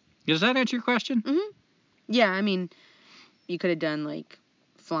 Does that answer your question? Yeah, I mean, you could have done, like,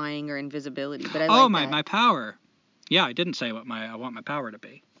 flying or invisibility, but I like that. My power. Yeah, I didn't say what I want my power to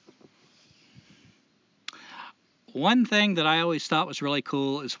be. One thing that I always thought was really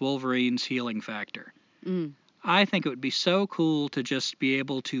cool is Wolverine's healing factor. I think it would be so cool to just be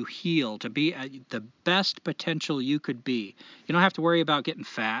able to heal, to be at the best potential you could be. You don't have to worry about getting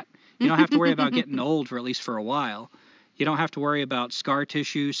fat. You don't have to worry about getting old, for at least for a while. You don't have to worry about scar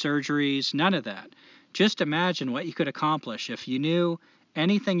tissue, surgeries, none of that. Just imagine what you could accomplish if you knew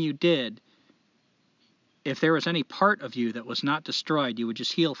anything you did, if there was any part of you that was not destroyed, you would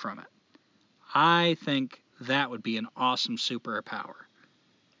just heal from it. I think that would be an awesome superpower.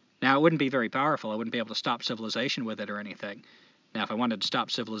 Now, it wouldn't be very powerful. I wouldn't be able to stop civilization with it or anything. Now, if I wanted to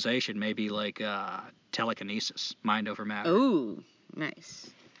stop civilization, maybe like telekinesis, mind over matter. Ooh, nice.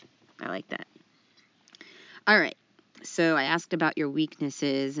 I like that. All right. So I asked about your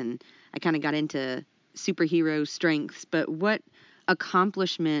weaknesses, and I kind of got into superhero strengths, but what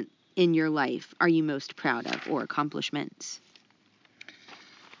accomplishment in your life are you most proud of, or accomplishments?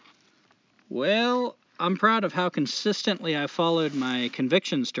 Well, I'm proud of how consistently I followed my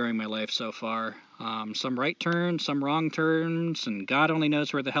convictions during my life so far. Some right turns, some wrong turns, and God only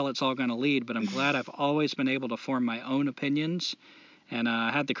knows where the hell it's all going to lead, but I'm glad I've always been able to form my own opinions and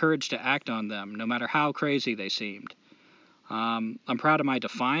had the courage to act on them, no matter how crazy they seemed. I'm proud of my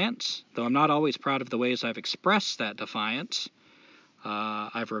defiance, though I'm not always proud of the ways I've expressed that defiance.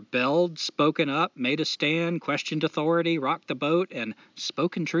 I've rebelled, spoken up, made a stand, questioned authority, rocked the boat, and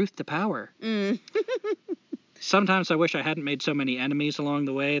spoken truth to power. Sometimes I wish I hadn't made so many enemies along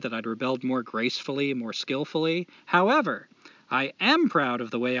the way, that I'd rebelled more gracefully, more skillfully. However, I am proud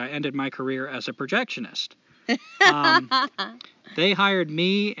of the way I ended my career as a projectionist. They hired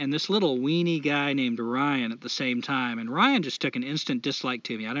me and this little weenie guy named Ryan at the same time, and Ryan just took an instant dislike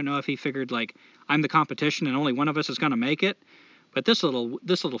to me. I don't know if he figured, like, I'm the competition and only one of us is going to make it, but this little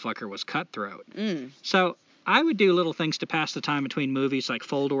fucker was cutthroat. So I would do little things to pass the time between movies, like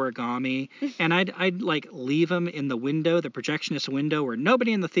fold origami, and I'd like leave them in the window, the projectionist window, where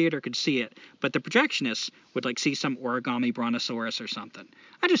nobody in the theater could see it, but the projectionist would like see some origami brontosaurus or something.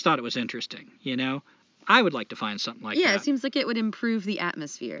 I just thought it was interesting, you know? I would like to find something like that. Yeah, it seems like it would improve the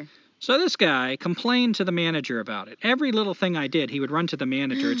atmosphere. So this guy complained to the manager about it. Every little thing I did, he would run to the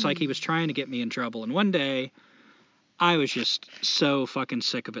manager. It's like he was trying to get me in trouble. And one day, I was just so fucking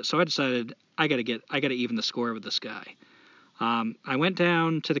sick of it. So I decided I gotta even the score with this guy. I went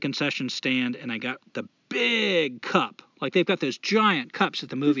down to the concession stand and I got the big cup. Like they've got those giant cups at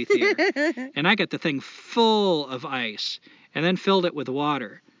the movie theater. And I got the thing full of ice and then filled it with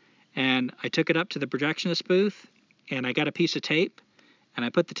water. And I took it up to the projectionist booth and I got a piece of tape and I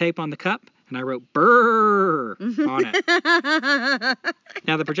put the tape on the cup and I wrote "Brrr" on it.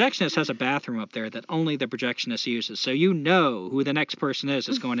 Now the projectionist has a bathroom up there that only the projectionist uses, so you know who the next person is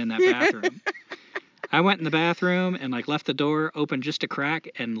that's going in that bathroom. I went in the bathroom and like left the door open just a crack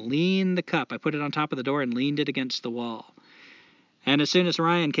and leaned the cup. I put it on top of the door and leaned it against the wall. And as soon as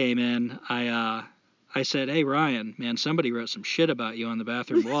Ryan came in, I said, "Hey Ryan, man, somebody wrote some shit about you on the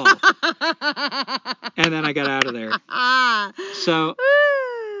bathroom wall." And then I got out of there. So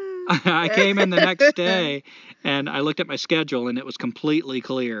I came in the next day and I looked at my schedule and it was completely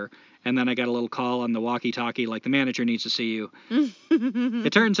clear. And then I got a little call on the walkie-talkie, like, the manager needs to see you.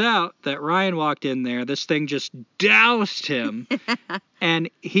 It turns out that Ryan walked in there. This thing just doused him. And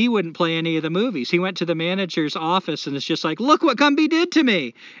he wouldn't play any of the movies. He went to the manager's office and it's just like, "Look what Gumby did to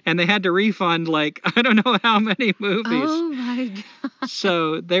me." And they had to refund, like, I don't know how many movies. Oh, my God.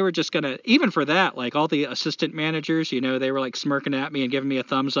 So they were just going to, even for that, like, all the assistant managers, you know, they were, like, smirking at me and giving me a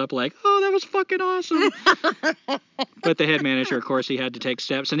thumbs up, like, "Oh, that was fucking awesome." But the head manager, of course, he had to take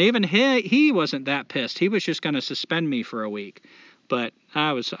steps. And even he wasn't that pissed. He was just going to suspend me for a week. But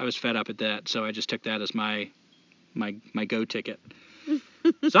I was fed up at that, so I just took that as my go ticket.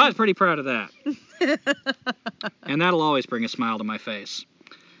 So I was pretty proud of that. And that'll always bring a smile to my face.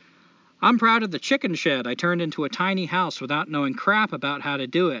 I'm proud of the chicken shed I turned into a tiny house without knowing crap about how to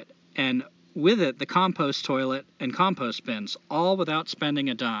do it. And with it, the compost toilet and compost bins, all without spending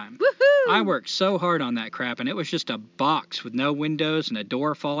a dime. Woohoo! I worked so hard on that crap, and it was just a box with no windows and a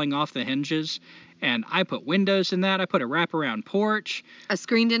door falling off the hinges. And I put windows in that. I put a wraparound porch. A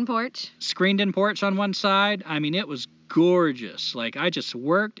screened-in porch? Screened-in porch on one side. I mean, it was gorgeous. Like, I just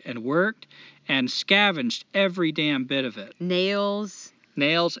worked and scavenged every damn bit of it.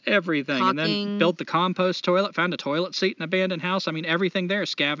 Nails, everything. Caulking. And then built the compost toilet, found a toilet seat in an abandoned house. I mean, everything there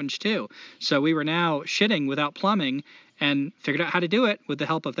scavenged too. So we were now shitting without plumbing and figured out how to do it with the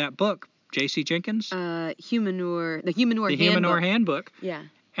help of that book, J.C. Jenkins. The Humanure Handbook. Yeah.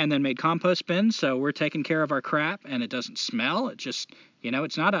 And then made compost bins, so we're taking care of our crap, and it doesn't smell. It just, you know,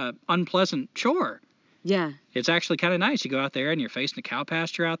 it's not a unpleasant chore. Yeah. It's actually kind of nice. You go out there and you're facing a cow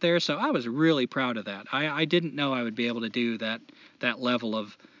pasture out there. So I was really proud of that. I didn't know I would be able to do that level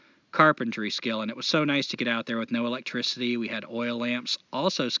of carpentry skill. And it was so nice to get out there with no electricity. We had oil lamps,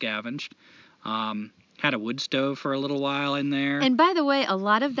 also scavenged. Had a wood stove for a little while in there. And by the way, a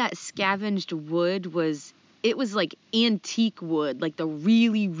lot of that scavenged wood was like antique wood, like the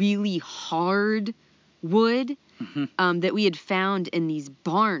really, really hard wood. That we had found in these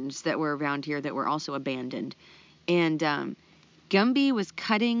barns that were around here that were also abandoned. And Gumby was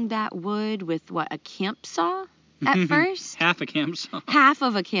cutting that wood with, a camp saw at first? Half a camp saw. Half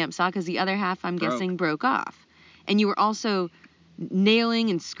of a camp saw, because the other half, I'm guessing, broke off. And you were also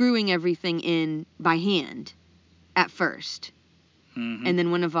nailing and screwing everything in by hand at first. And then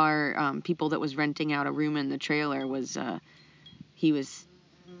one of our people that was renting out a room in the trailer he was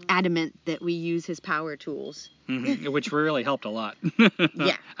adamant that we use his power tools. Which really helped a lot.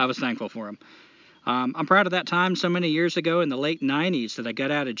 Yeah. I was thankful for him. I'm proud of that time so many years ago in the late 90s that I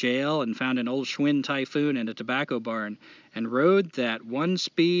got out of jail and found an old Schwinn Typhoon in a tobacco barn and rode that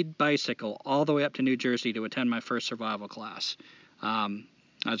one-speed bicycle all the way up to New Jersey to attend my first survival class. I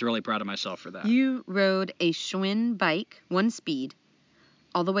was really proud of myself for that. You rode a Schwinn bike, one speed,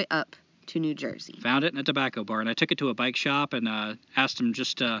 all the way up to New Jersey. Found it in a tobacco barn. I took it to a bike shop and asked them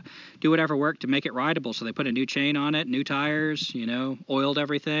just to do whatever worked to make it rideable. So they put a new chain on it, new tires, oiled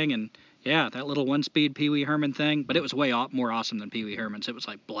everything. And yeah, that little one-speed Pee Wee Herman thing. But it was way more awesome than Pee Wee Herman's. It was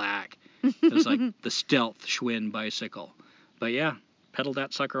like black. It was like the stealth Schwinn bicycle. But yeah, pedaled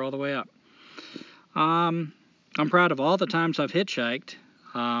that sucker all the way up. I'm proud of all the times I've hitchhiked.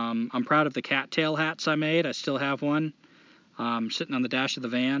 I'm proud of the cattail hats I made. I still have one. sitting on the dash of the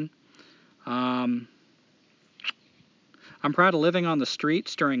van. I'm proud of living on the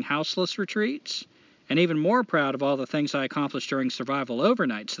streets during houseless retreats, and even more proud of all the things I accomplished during survival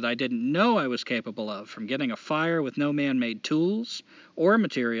overnights that I didn't know I was capable of, from getting a fire with no man-made tools or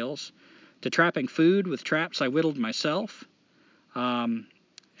materials, to trapping food with traps I whittled myself. And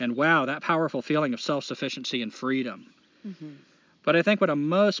wow, that powerful feeling of self-sufficiency and freedom. Mm-hmm. But I think what I'm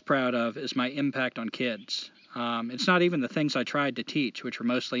most proud of is my impact on kids. It's not even the things I tried to teach, which were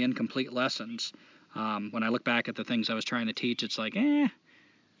mostly incomplete lessons. When I look back at the things I was trying to teach, it's like, I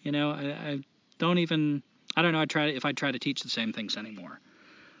don't know if I'd try to teach the same things anymore.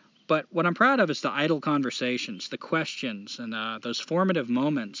 But what I'm proud of is the idle conversations, the questions, and those formative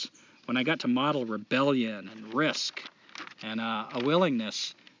moments when I got to model rebellion and risk and a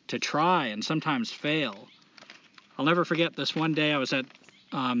willingness to try and sometimes fail. I'll never forget this one day I was at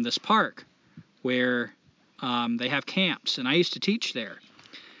this park where they have camps, and I used to teach there.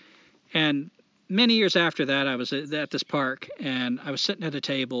 And many years after that, I was at this park, and I was sitting at a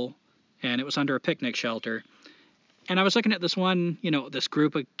table, and it was under a picnic shelter. And I was looking at this one, this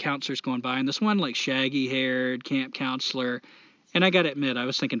group of counselors going by, and this one, like, shaggy-haired camp counselor. And I got to admit, I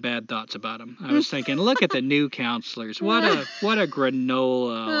was thinking bad thoughts about him. I was thinking, look at the new counselors. What a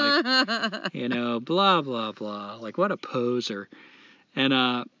granola, like, blah, blah, blah. Like, what a poser. And,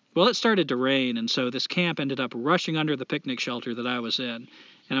 well, it started to rain, and so this camp ended up rushing under the picnic shelter that I was in.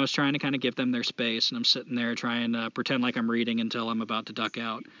 And I was trying to kind of give them their space, and I'm sitting there trying to pretend like I'm reading until I'm about to duck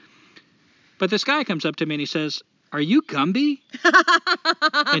out. But this guy comes up to me and he says, "Are you Gumby?"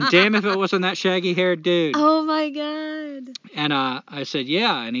 And damn if it wasn't that shaggy-haired dude. Oh, my God. And I said,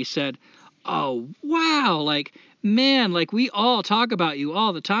 "Yeah." And he said, "Oh, wow, like, man, like, we all talk about you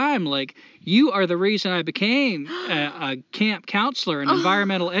all the time. Like, you are the reason I became a camp counselor, an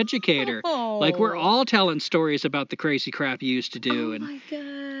environmental educator. Like, we're all telling stories about the crazy crap you used to do." Oh, my God.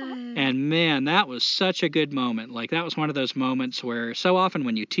 And, man, that was such a good moment. Like, that was one of those moments where so often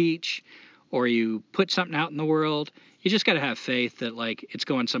when you teach or you put something out in the world, you just got to have faith that, like, it's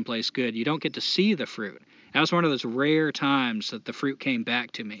going someplace good. You don't get to see the fruit. That was one of those rare times that the fruit came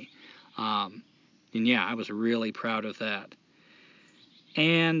back to me. And, yeah, I was really proud of that.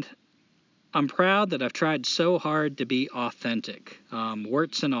 And I'm proud that I've tried so hard to be authentic,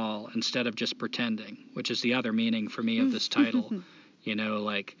 warts and all, instead of just pretending, which is the other meaning for me of this title.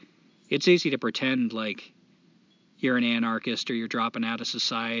 Like, it's easy to pretend like you're an anarchist or you're dropping out of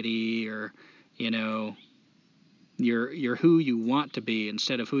society or, you're who you want to be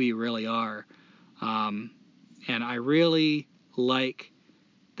instead of who you really are. And I really like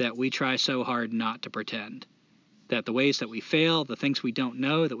that we try so hard not to pretend. That the ways that we fail, the things we don't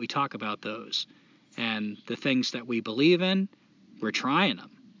know, that we talk about those. And the things that we believe in, we're trying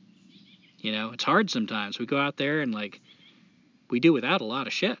them. It's hard sometimes. We go out there and, like, we do without a lot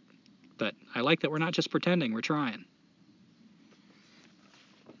of shit. But I like that we're not just pretending, we're trying.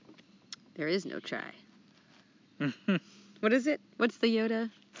 There is no try. What is it? What's the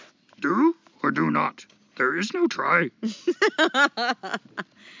Yoda? Do or do not. There is no try.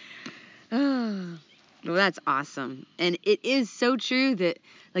 Oh, well, that's awesome. And it is so true that,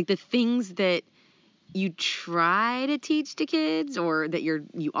 like, the things that you try to teach to kids or that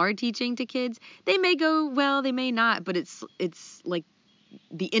you are teaching to kids, they may go well, they may not, but it's like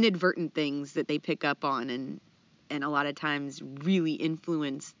the inadvertent things that they pick up on and a lot of times really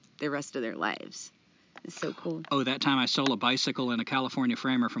influence the rest of their lives. It's so cool. Oh, that time I stole a bicycle and a California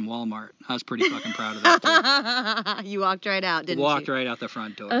framer from Walmart. I was pretty fucking proud of that, too. You walked right out, didn't you? Walked right out the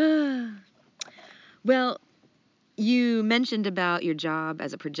front door. Well, you mentioned about your job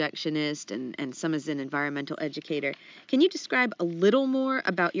as a projectionist and some as an environmental educator. Can you describe a little more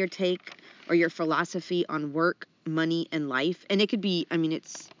about your take or your philosophy on work, money, and life? And it could be,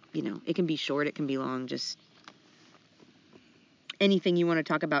 it can be short, it can be long, just anything you want to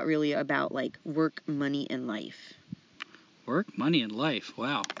talk about really about, like, work, money, and life. Work, money, and life.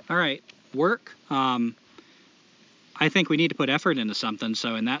 Wow. All right. Work. I think we need to put effort into something.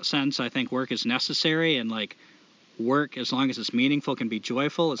 So in that sense, I think work is necessary, and, like, work, as long as it's meaningful, can be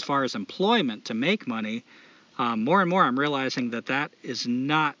joyful. As far as employment to make money, more and more I'm realizing that is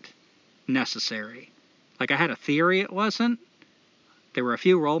not necessary. Like, I had a theory it wasn't. There were a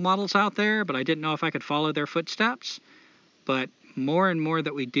few role models out there, but I didn't know if I could follow their footsteps. But more and more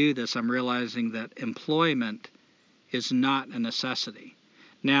that we do this, I'm realizing that employment is not a necessity.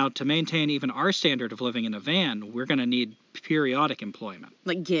 Now, to maintain even our standard of living in a van, we're going to need periodic employment.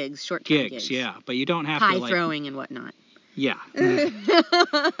 Like gigs, short-term gigs. Yeah. But you don't have to, like... throwing and whatnot. Yeah.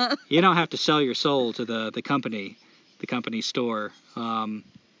 You don't have to sell your soul to the company store. So,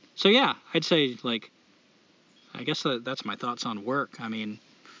 yeah, I'd say, like, I guess that's my thoughts on work. I mean,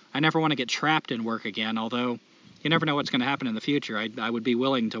 I never want to get trapped in work again, although you never know what's going to happen in the future. I would be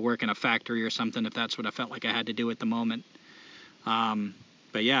willing to work in a factory or something if that's what I felt like I had to do at the moment.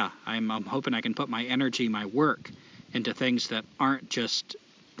 But yeah, I'm hoping I can put my energy, my work, into things that aren't just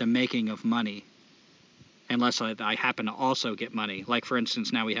the making of money, unless I happen to also get money. Like, for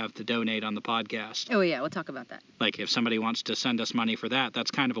instance, now we have to donate on the podcast. Oh, yeah, we'll talk about that. Like, if somebody wants to send us money for that,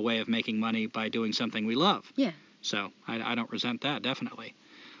 that's kind of a way of making money by doing something we love. Yeah. So I don't resent that, definitely.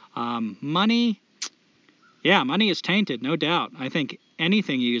 Money, yeah, money is tainted, no doubt. I think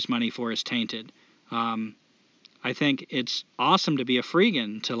anything you use money for is tainted. I think it's awesome to be a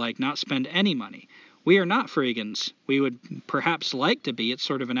freegan, to, like, not spend any money. We are not freegans. We would perhaps like to be. It's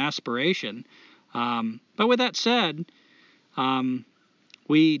sort of an aspiration. But with that said,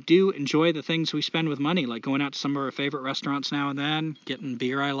 we do enjoy the things we spend with money, like going out to some of our favorite restaurants now and then, getting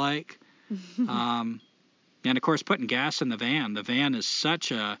beer I like. And, of course, putting gas in the van. The van is such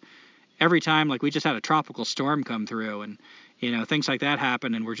a... Every time, like, we just had a tropical storm come through, and, you know, things like that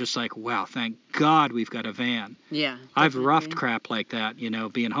happen, and we're just like, wow, thank God we've got a van. Yeah. I've roughed crap like that, you know,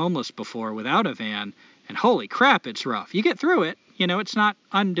 being homeless before without a van, and holy crap, it's rough. You get through it. You know, it's not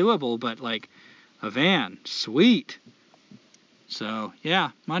undoable, but, like, a van, sweet. So,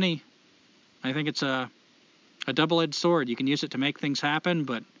 yeah, money. I think it's a double-edged sword. You can use it to make things happen,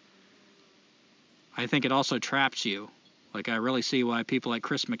 but I think it also traps you. Like, I really see why people like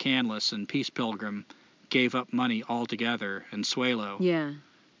Chris McCandless and Peace Pilgrim gave up money altogether, and Suelo. Yeah.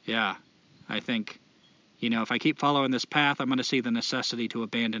 Yeah. I think, you know, if I keep following this path, I'm going to see the necessity to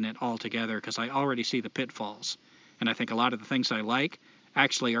abandon it altogether, because I already see the pitfalls. And I think a lot of the things I like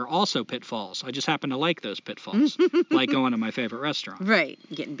actually are also pitfalls. I just happen to like those pitfalls, like going to my favorite restaurant. Right.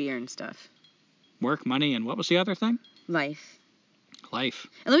 Getting beer and stuff. Work, money, and what was the other thing? Life. Life.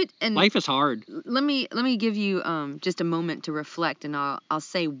 And life is hard. Let me give you just a moment to reflect, and I'll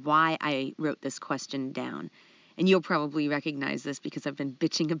say why I wrote this question down. And you'll probably recognize this because I've been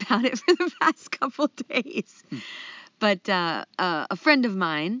bitching about it for the past couple days. But a friend of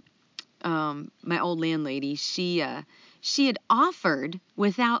mine, my old landlady, she had offered,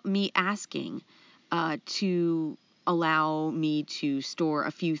 without me asking, to allow me to store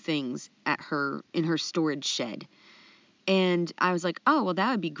a few things in her storage shed. And I was like, oh, well,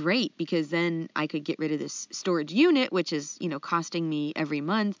 that would be great, because then I could get rid of this storage unit, which is, you know, costing me every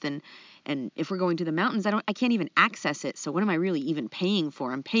month. And if we're going to the mountains, I can't even access it. So what am I really even paying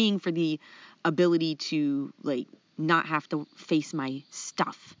for? I'm paying for the ability to, like, not have to face my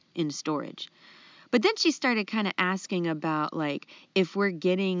stuff in storage. But then she started kind of asking about, like, if we're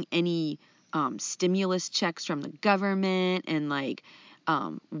getting any stimulus checks from the government, and, like,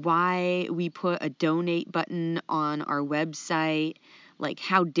 why we put a donate button on our website. Like,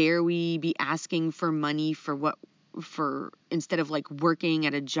 how dare we be asking for money for instead of, like, working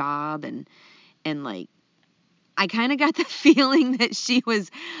at a job, and like, I kind of got the feeling that she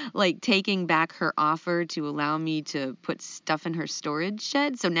was, like, taking back her offer to allow me to put stuff in her storage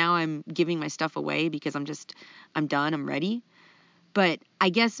shed. So now I'm giving my stuff away because I'm done, I'm ready. But I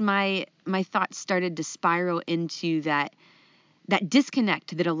guess my thoughts started to spiral into that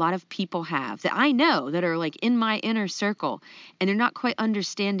disconnect that a lot of people have, that I know, that are, like, in my inner circle, and they're not quite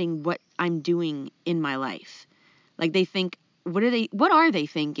understanding what I'm doing in my life. Like, they think, what are they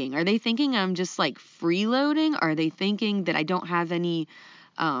thinking? Are they thinking I'm just, like, freeloading? Are they thinking that I don't have any,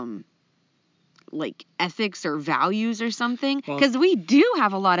 like, ethics or values or something? Because we do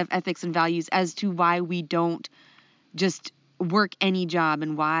have a lot of ethics and values as to why we don't just work any job,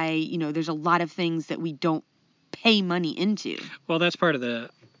 and why, you know, there's a lot of things that we don't pay money into. Well, that's part of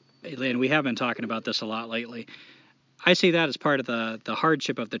and we have been talking about this a lot lately. I see that as part of the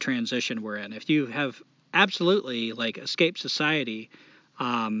hardship of the transition we're in. If you have absolutely, like, escaped society,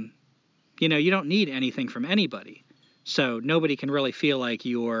 you know, you don't need anything from anybody. So nobody can really feel like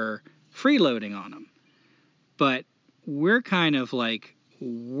you're freeloading on them. But we're kind of, like,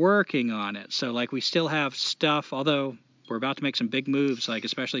 working on it. So, like, we still have stuff, although we're about to make some big moves, like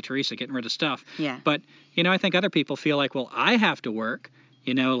especially Teresa getting rid of stuff. Yeah. But, you know, I think other people feel like, well, I have to work,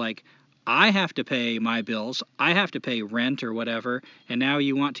 you know, like, I have to pay my bills, I have to pay rent or whatever, and now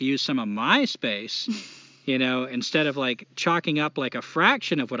you want to use some of my space, you know, instead of, like, chalking up, like, a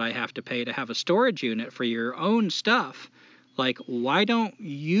fraction of what I have to pay to have a storage unit for your own stuff. Like, why don't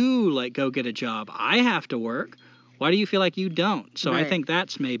you, like, go get a job? I have to work. Why do you feel like you don't? So right. I think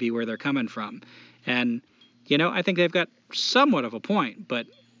that's maybe where they're coming from. And, you know, I think they've got somewhat of a point, but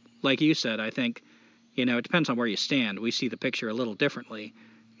like you said, I think, you know, it depends on where you stand. We see the picture a little differently,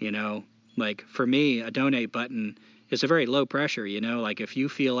 you know, like, for me, a donate button is a very low pressure, you know, like, if you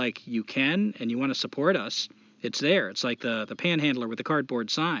feel like you can and you want to support us, It's there. It's like the panhandler with the cardboard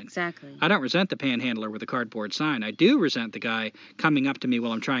sign. Exactly. I don't resent the panhandler with the cardboard sign. I do resent the guy coming up to me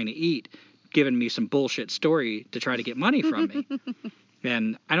while I'm trying to eat, giving me some bullshit story to try to get money from me.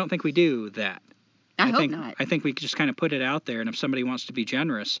 And I don't think we do that. I hope not. I think we just kind of put it out there, and if somebody wants to be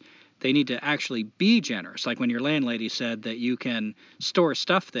generous, they need to actually be generous. Like when your landlady said that you can store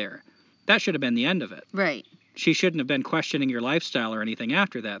stuff there. That should have been the end of it. Right. She shouldn't have been questioning your lifestyle or anything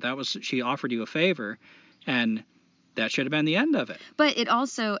after that. She offered you a favor, and that should have been the end of it. But it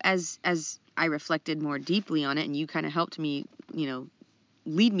also, as I reflected more deeply on it, and you kind of helped me,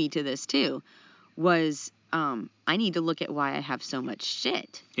 lead me to this too, was I need to look at why I have so much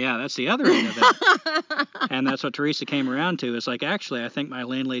shit. Yeah, that's the other end of it. And that's what Teresa came around to, is like, actually, I think my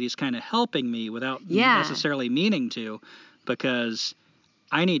landlady's kind of helping me without necessarily meaning to, because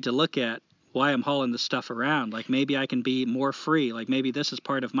I need to look at why I'm hauling this stuff around. Like, maybe I can be more free. Like, maybe this is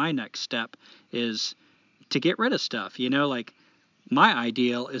part of my next step, is to get rid of stuff. Like, my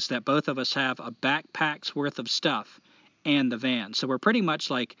ideal is that both of us have a backpack's worth of stuff and the van. So we're pretty much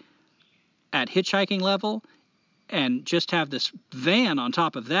like at hitchhiking level, and just have this van on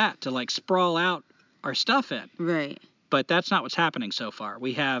top of that to like sprawl out our stuff in. Right. But that's not what's happening so far.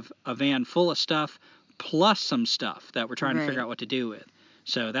 We have a van full of stuff plus some stuff that we're trying to figure out what to do with.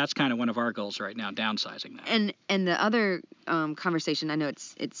 So that's kind of one of our goals right now, downsizing that. And the other conversation, I know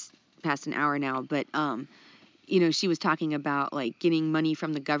it's past an hour now, but she was talking about like getting money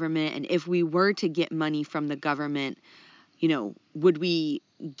from the government, and if we were to get money from the government, would we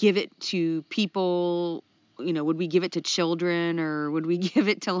give it to people? Would we give it to children, or would we give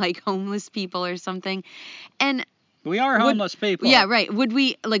it to like homeless people or something? And we are homeless people. Yeah, right. Would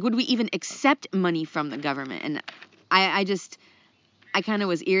we even accept money from the government? And I kind of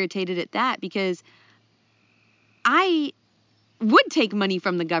was irritated at that, because I would take money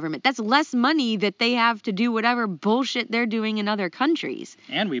from the government. That's less money that they have to do whatever bullshit they're doing in other countries.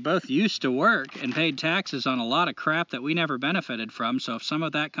 And we both used to work and paid taxes on a lot of crap that we never benefited from. So if some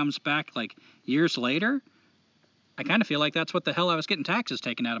of that comes back like years later, I kind of feel like that's what the hell I was getting taxes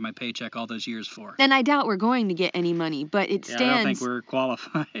taken out of my paycheck all those years for. And I doubt we're going to get any money, but it stands... I don't think we're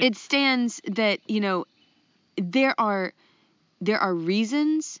qualified. It stands that, there are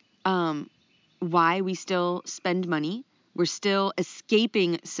reasons why we still spend money. We're still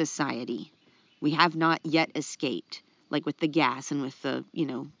escaping society. We have not yet escaped, like with the gas and with the,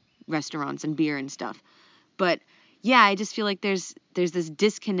 restaurants and beer and stuff. But yeah, I just feel like there's this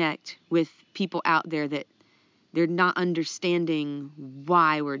disconnect with people out there that they're not understanding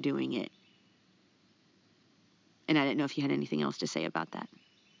why we're doing it. And I didn't know if you had anything else to say about that.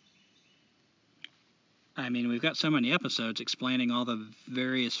 I mean, we've got so many episodes explaining all the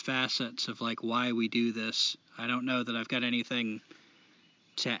various facets of like why we do this. I don't know that I've got anything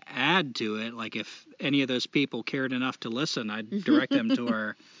to add to it. Like, if any of those people cared enough to listen, I'd direct them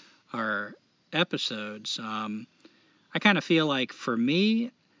to our episodes. I kind of feel like, for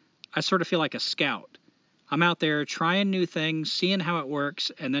me, I sort of feel like a scout. I'm out there trying new things, seeing how it works,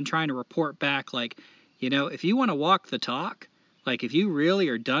 and then trying to report back like, if you want to walk the talk, like if you really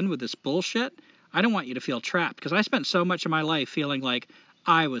are done with this bullshit, I don't want you to feel trapped, because I spent so much of my life feeling like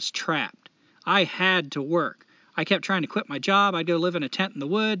I was trapped. I had to work. I kept trying to quit my job. I'd go live in a tent in the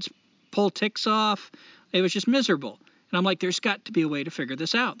woods, pull ticks off. It was just miserable. And I'm like, there's got to be a way to figure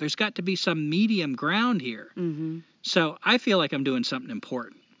this out. There's got to be some medium ground here. Mm-hmm. So I feel like I'm doing something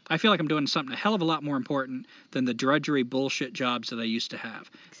important. I feel like I'm doing something a hell of a lot more important than the drudgery bullshit jobs that I used to have.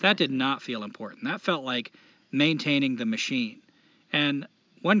 Exactly. That did not feel important. That felt like maintaining the machine. And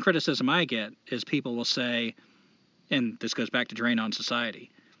one criticism I get is people will say, and this goes back to Drain on Society,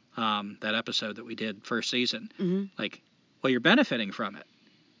 that episode that we did first season, like, well, you're benefiting from it.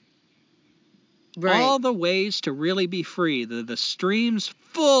 Right. All the ways to really be free, the streams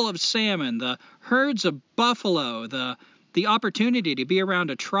full of salmon, the herds of buffalo, the opportunity to be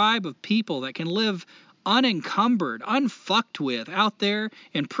around a tribe of people that can live unencumbered, unfucked with, out there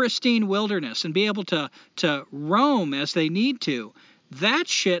in pristine wilderness and be able to roam as they need to. That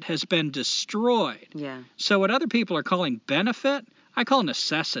shit has been destroyed. Yeah. So what other people are calling benefit, I call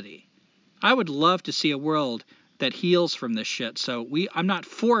necessity. I would love to see a world that heals from this shit. So I'm not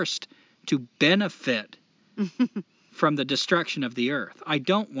forced to benefit from the destruction of the earth. I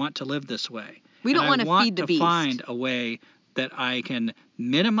don't want to live this way. We don't want to feed the beast. I want to find a way that I can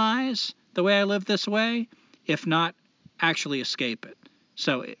minimize the way I live this way, if not actually escape it.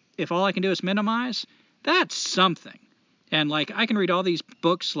 So if all I can do is minimize, that's something. And like, I can read all these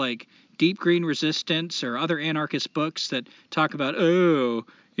books like Deep Green Resistance or other anarchist books that talk about,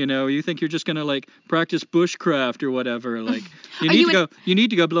 You know, you think you're just going to, like, practice bushcraft or whatever. Like, you need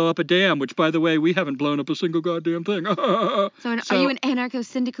to go blow up a dam, which, by the way, we haven't blown up a single goddamn thing. Are you an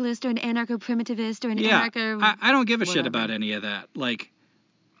anarcho-syndicalist or an anarcho-primitivist or an anarcho... I don't give a shit about any of that. Like,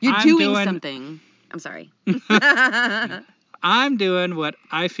 you're doing something. I'm sorry. I'm doing what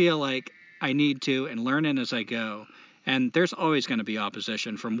I feel like I need to and learning as I go. And there's always going to be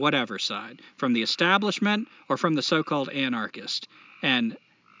opposition from whatever side, from the establishment or from the so-called anarchist. And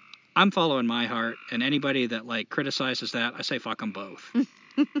I'm following my heart, and anybody that, like, criticizes that, I say fuck them both.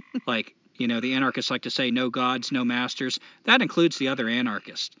 Like, you know, the anarchists like to say no gods, no masters. That includes the other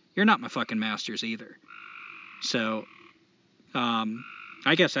anarchists. You're not my fucking masters either. So,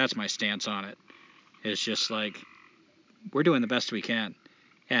 I guess that's my stance on it. It's just like, we're doing the best we can.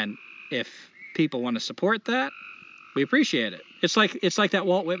 And if people want to support that, we appreciate it. It's like that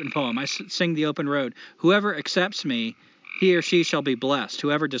Walt Whitman poem. I sing The Open Road. Whoever accepts me, he or she shall be blessed.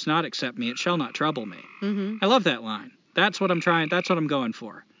 Whoever does not accept me, it shall not trouble me. Mm-hmm. I love that line. That's what I'm trying. That's what I'm going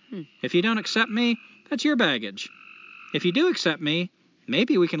for. If you don't accept me, that's your baggage. If you do accept me,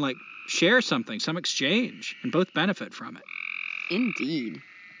 maybe we can, like, share something, some exchange, and both benefit from it. Indeed.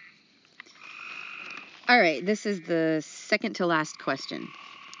 All right, this is the second to last question.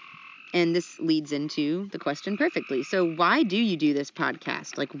 And this leads into the question perfectly. So why do you do this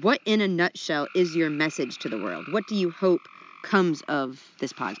podcast? Like, what in a nutshell is your message to the world? What do you hope comes of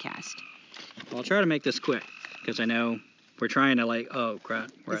this podcast? Well, I'll try to make this quick, because I know we're trying to, like, oh,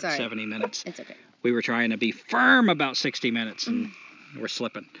 crap, we're at 70 minutes. It's okay. We were trying to be firm about 60 minutes, and we're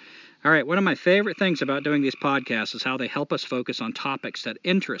slipping. All right, one of my favorite things about doing these podcasts is how they help us focus on topics that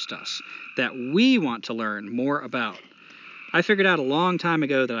interest us, that we want to learn more about. I figured out a long time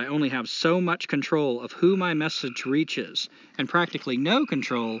ago that I only have so much control of who my message reaches, and practically no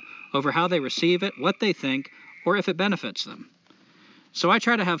control over how they receive it, what they think, or if it benefits them. So I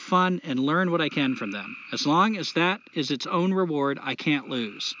try to have fun and learn what I can from them. As long as that is its own reward, I can't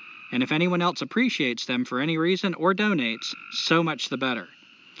lose. And if anyone else appreciates them for any reason or donates, so much the better.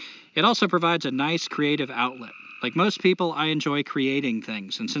 It also provides a nice creative outlet. Like most people, I enjoy creating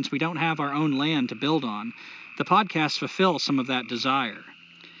things, and since we don't have our own land to build on, the podcasts fulfill some of that desire.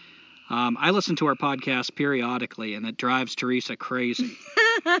 I listen to our podcast periodically, and it drives Teresa crazy.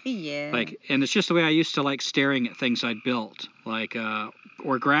 Yeah. And it's just the way I used to like staring at things I'd built, like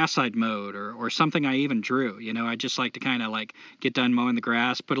or grass I'd mowed, or something I even drew. You know, I just like to kind of like get done mowing the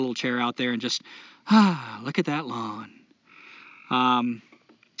grass, put a little chair out there, and just look at that lawn.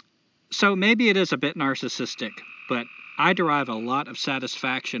 So maybe it is a bit narcissistic, but I derive a lot of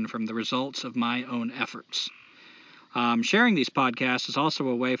satisfaction from the results of my own efforts. Sharing these podcasts is also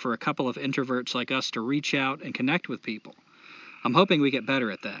a way for a couple of introverts like us to reach out and connect with people. I'm hoping we get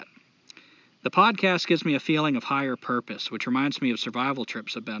better at that. The podcast gives me a feeling of higher purpose, which reminds me of survival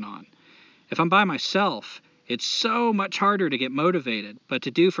trips I've been on. If I'm by myself, it's so much harder to get motivated, but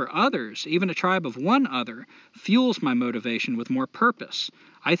to do for others, even a tribe of one other, fuels my motivation with more purpose.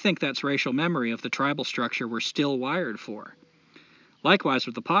 I think that's racial memory of the tribal structure we're still wired for. Likewise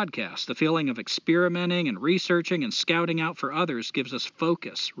with the podcast, the feeling of experimenting and researching and scouting out for others gives us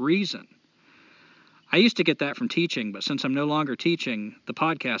focus, reason. I used to get that from teaching, but since I'm no longer teaching, the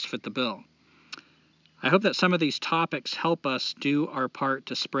podcast fit the bill. I hope that some of these topics help us do our part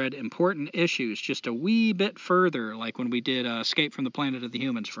to spread important issues just a wee bit further, like when we did Escape from the Planet of the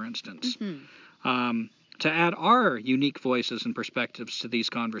Humans, for instance. To add our unique voices and perspectives to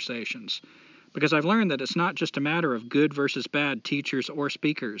these conversations. Because I've learned that it's not just a matter of good versus bad teachers or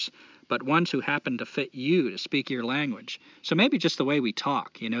speakers, but ones who happen to fit you to speak your language. So maybe just the way we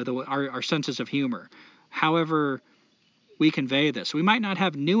talk, you know, our senses of humor, however we convey this. We might not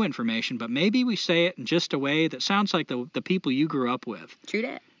have new information, but maybe we say it in just a way that sounds like the people you grew up with. True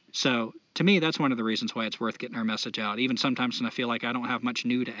that. So to me, that's one of the reasons why it's worth getting our message out, even sometimes when I feel like I don't have much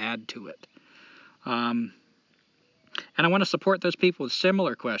new to add to it. And I want to support those people with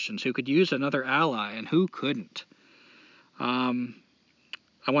similar questions who could use another ally and who couldn't.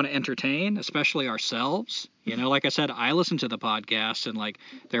 I want to entertain, especially ourselves. You know, like I said, I listen to the podcast, and like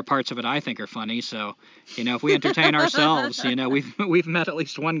there are parts of it I think are funny. So, you know, if we entertain ourselves, you know, we've met at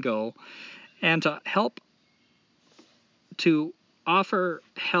least one goal. And to offer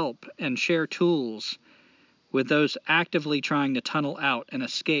help and share tools with those actively trying to tunnel out and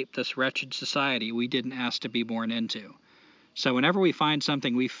escape this wretched society we didn't ask to be born into. So whenever we find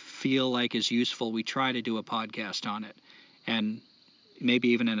something we feel like is useful, we try to do a podcast on it, and maybe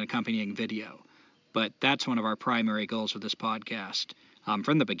even an accompanying video. But that's one of our primary goals with this podcast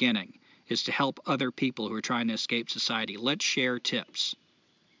from the beginning, is to help other people who are trying to escape society. Let's share tips.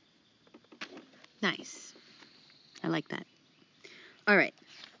 Nice. I like that. All right.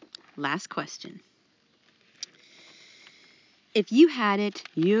 last question. If you had it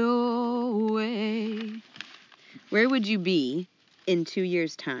your way, where would you be in 2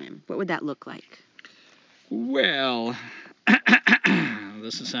 years' time? What would that look like? Well,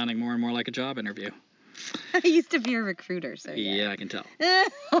 this is sounding more and more like a job interview. I used to be a recruiter, so yeah. I can tell.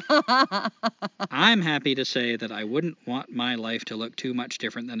 I'm happy to say that I wouldn't want my life to look too much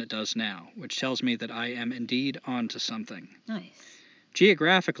different than it does now, which tells me that I am indeed onto something. Nice.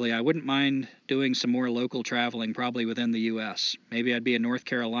 Geographically, I wouldn't mind doing some more local traveling, probably within the U.S. Maybe I'd be in North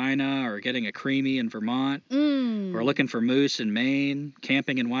Carolina, or getting a creamy in Vermont, or looking for moose in Maine,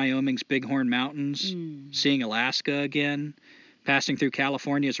 camping in Wyoming's Bighorn Mountains, seeing Alaska again, passing through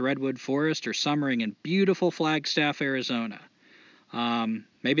California's Redwood Forest, or summering in beautiful Flagstaff, Arizona.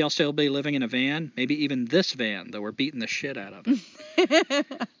 Maybe I'll still be living in a van, maybe even this van, though we're beating the shit out of it.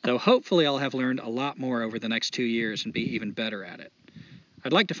 Though hopefully I'll have learned a lot more over the next 2 years and be even better at it.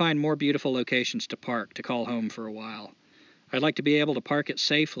 I'd like to find more beautiful locations to park, to call home for a while. I'd like to be able to park it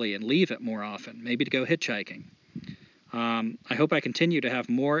safely and leave it more often, maybe to go hitchhiking. I hope I continue to have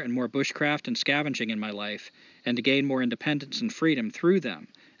more and more bushcraft and scavenging in my life, and to gain more independence and freedom through them,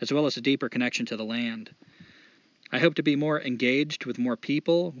 as well as a deeper connection to the land. I hope to be more engaged with more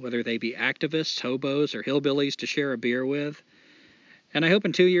people, whether they be activists, hobos, or hillbillies to share a beer with. And I hope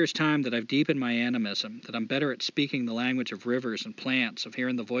in 2 years' time that I've deepened my animism, that I'm better at speaking the language of rivers and plants, of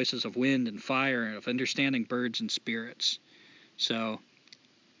hearing the voices of wind and fire, and of understanding birds and spirits. So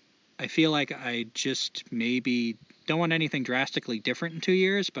I feel like I just maybe don't want anything drastically different in 2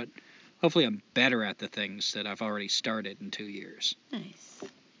 years, but hopefully I'm better at the things that I've already started in 2 years. Nice.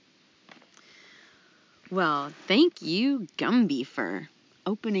 Well, thank you, Gumby, for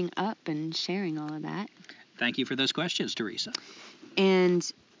opening up and sharing all of that. Thank you for those questions, Teresa. And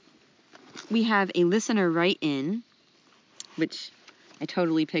we have a listener write-in, which I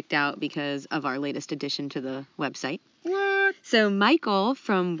totally picked out because of our latest addition to the website. What? So Michael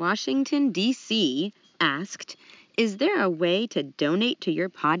from Washington, D.C. asked, is there a way to donate to your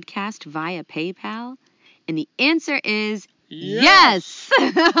podcast via PayPal? And the answer is yes!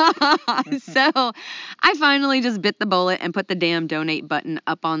 So I finally just bit the bullet and put the damn donate button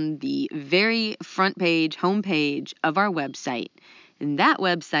up on the very front page, homepage of our website. And that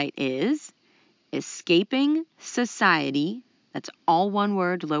website is Escaping Society, that's all one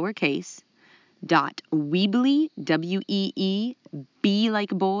word, lowercase, .weebly, W-E-E-B like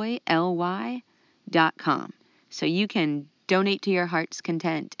boy, L-Y.com. So you can donate to your heart's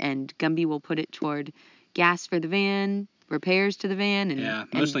content, and Gumby will put it toward gas for the van, repairs to the van, and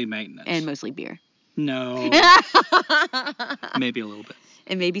mostly maintenance. And mostly beer. No. Maybe a little bit.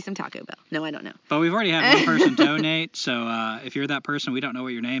 And maybe some Taco Bell. No, I don't know. But we've already had one person donate, so if you're that person, we don't know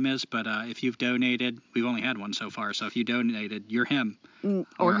what your name is, but if you've donated, we've only had one so far, so if you donated, you're him.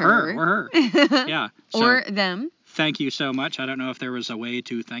 Or her. Or her. Yeah. So, or them. Thank you so much. I don't know if there was a way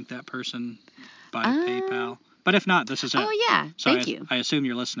to thank that person by PayPal. But if not, this is it. Oh, yeah. So thank you. I assume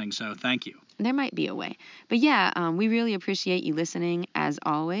you're listening, so thank you. There might be a way. But yeah, we really appreciate you listening as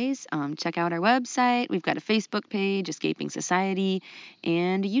always. Check out our website. We've got a Facebook page, Escaping Society,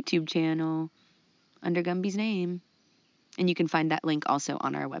 and a YouTube channel under Gumby's name. And you can find that link also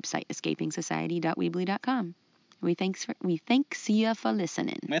on our website, escapingsociety.weebly.com. We thanks you for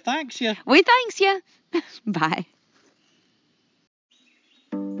listening. We thanks you. We thanks you. Bye.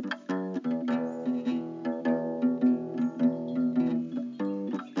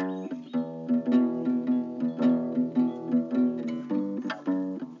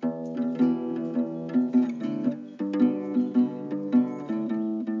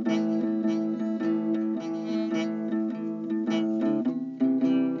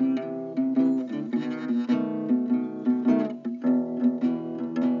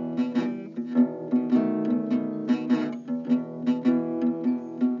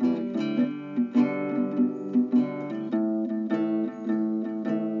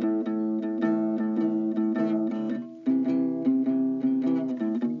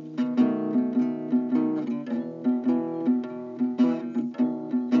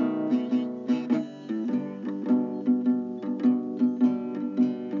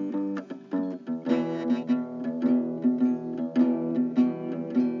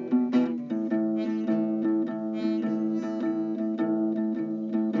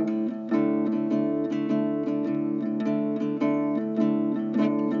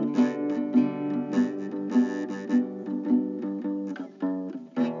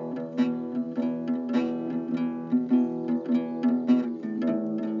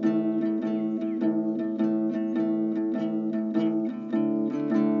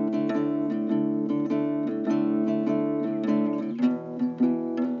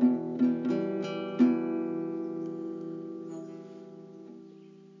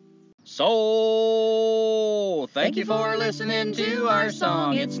 So, thank you for listening to our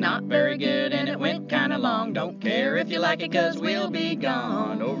song. It's not very good and it went kinda long. Don't care if you like it, 'cause we'll be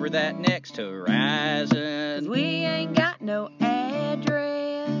gone over that next horizon. 'Cause we ain't got no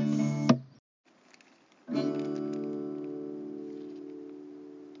address.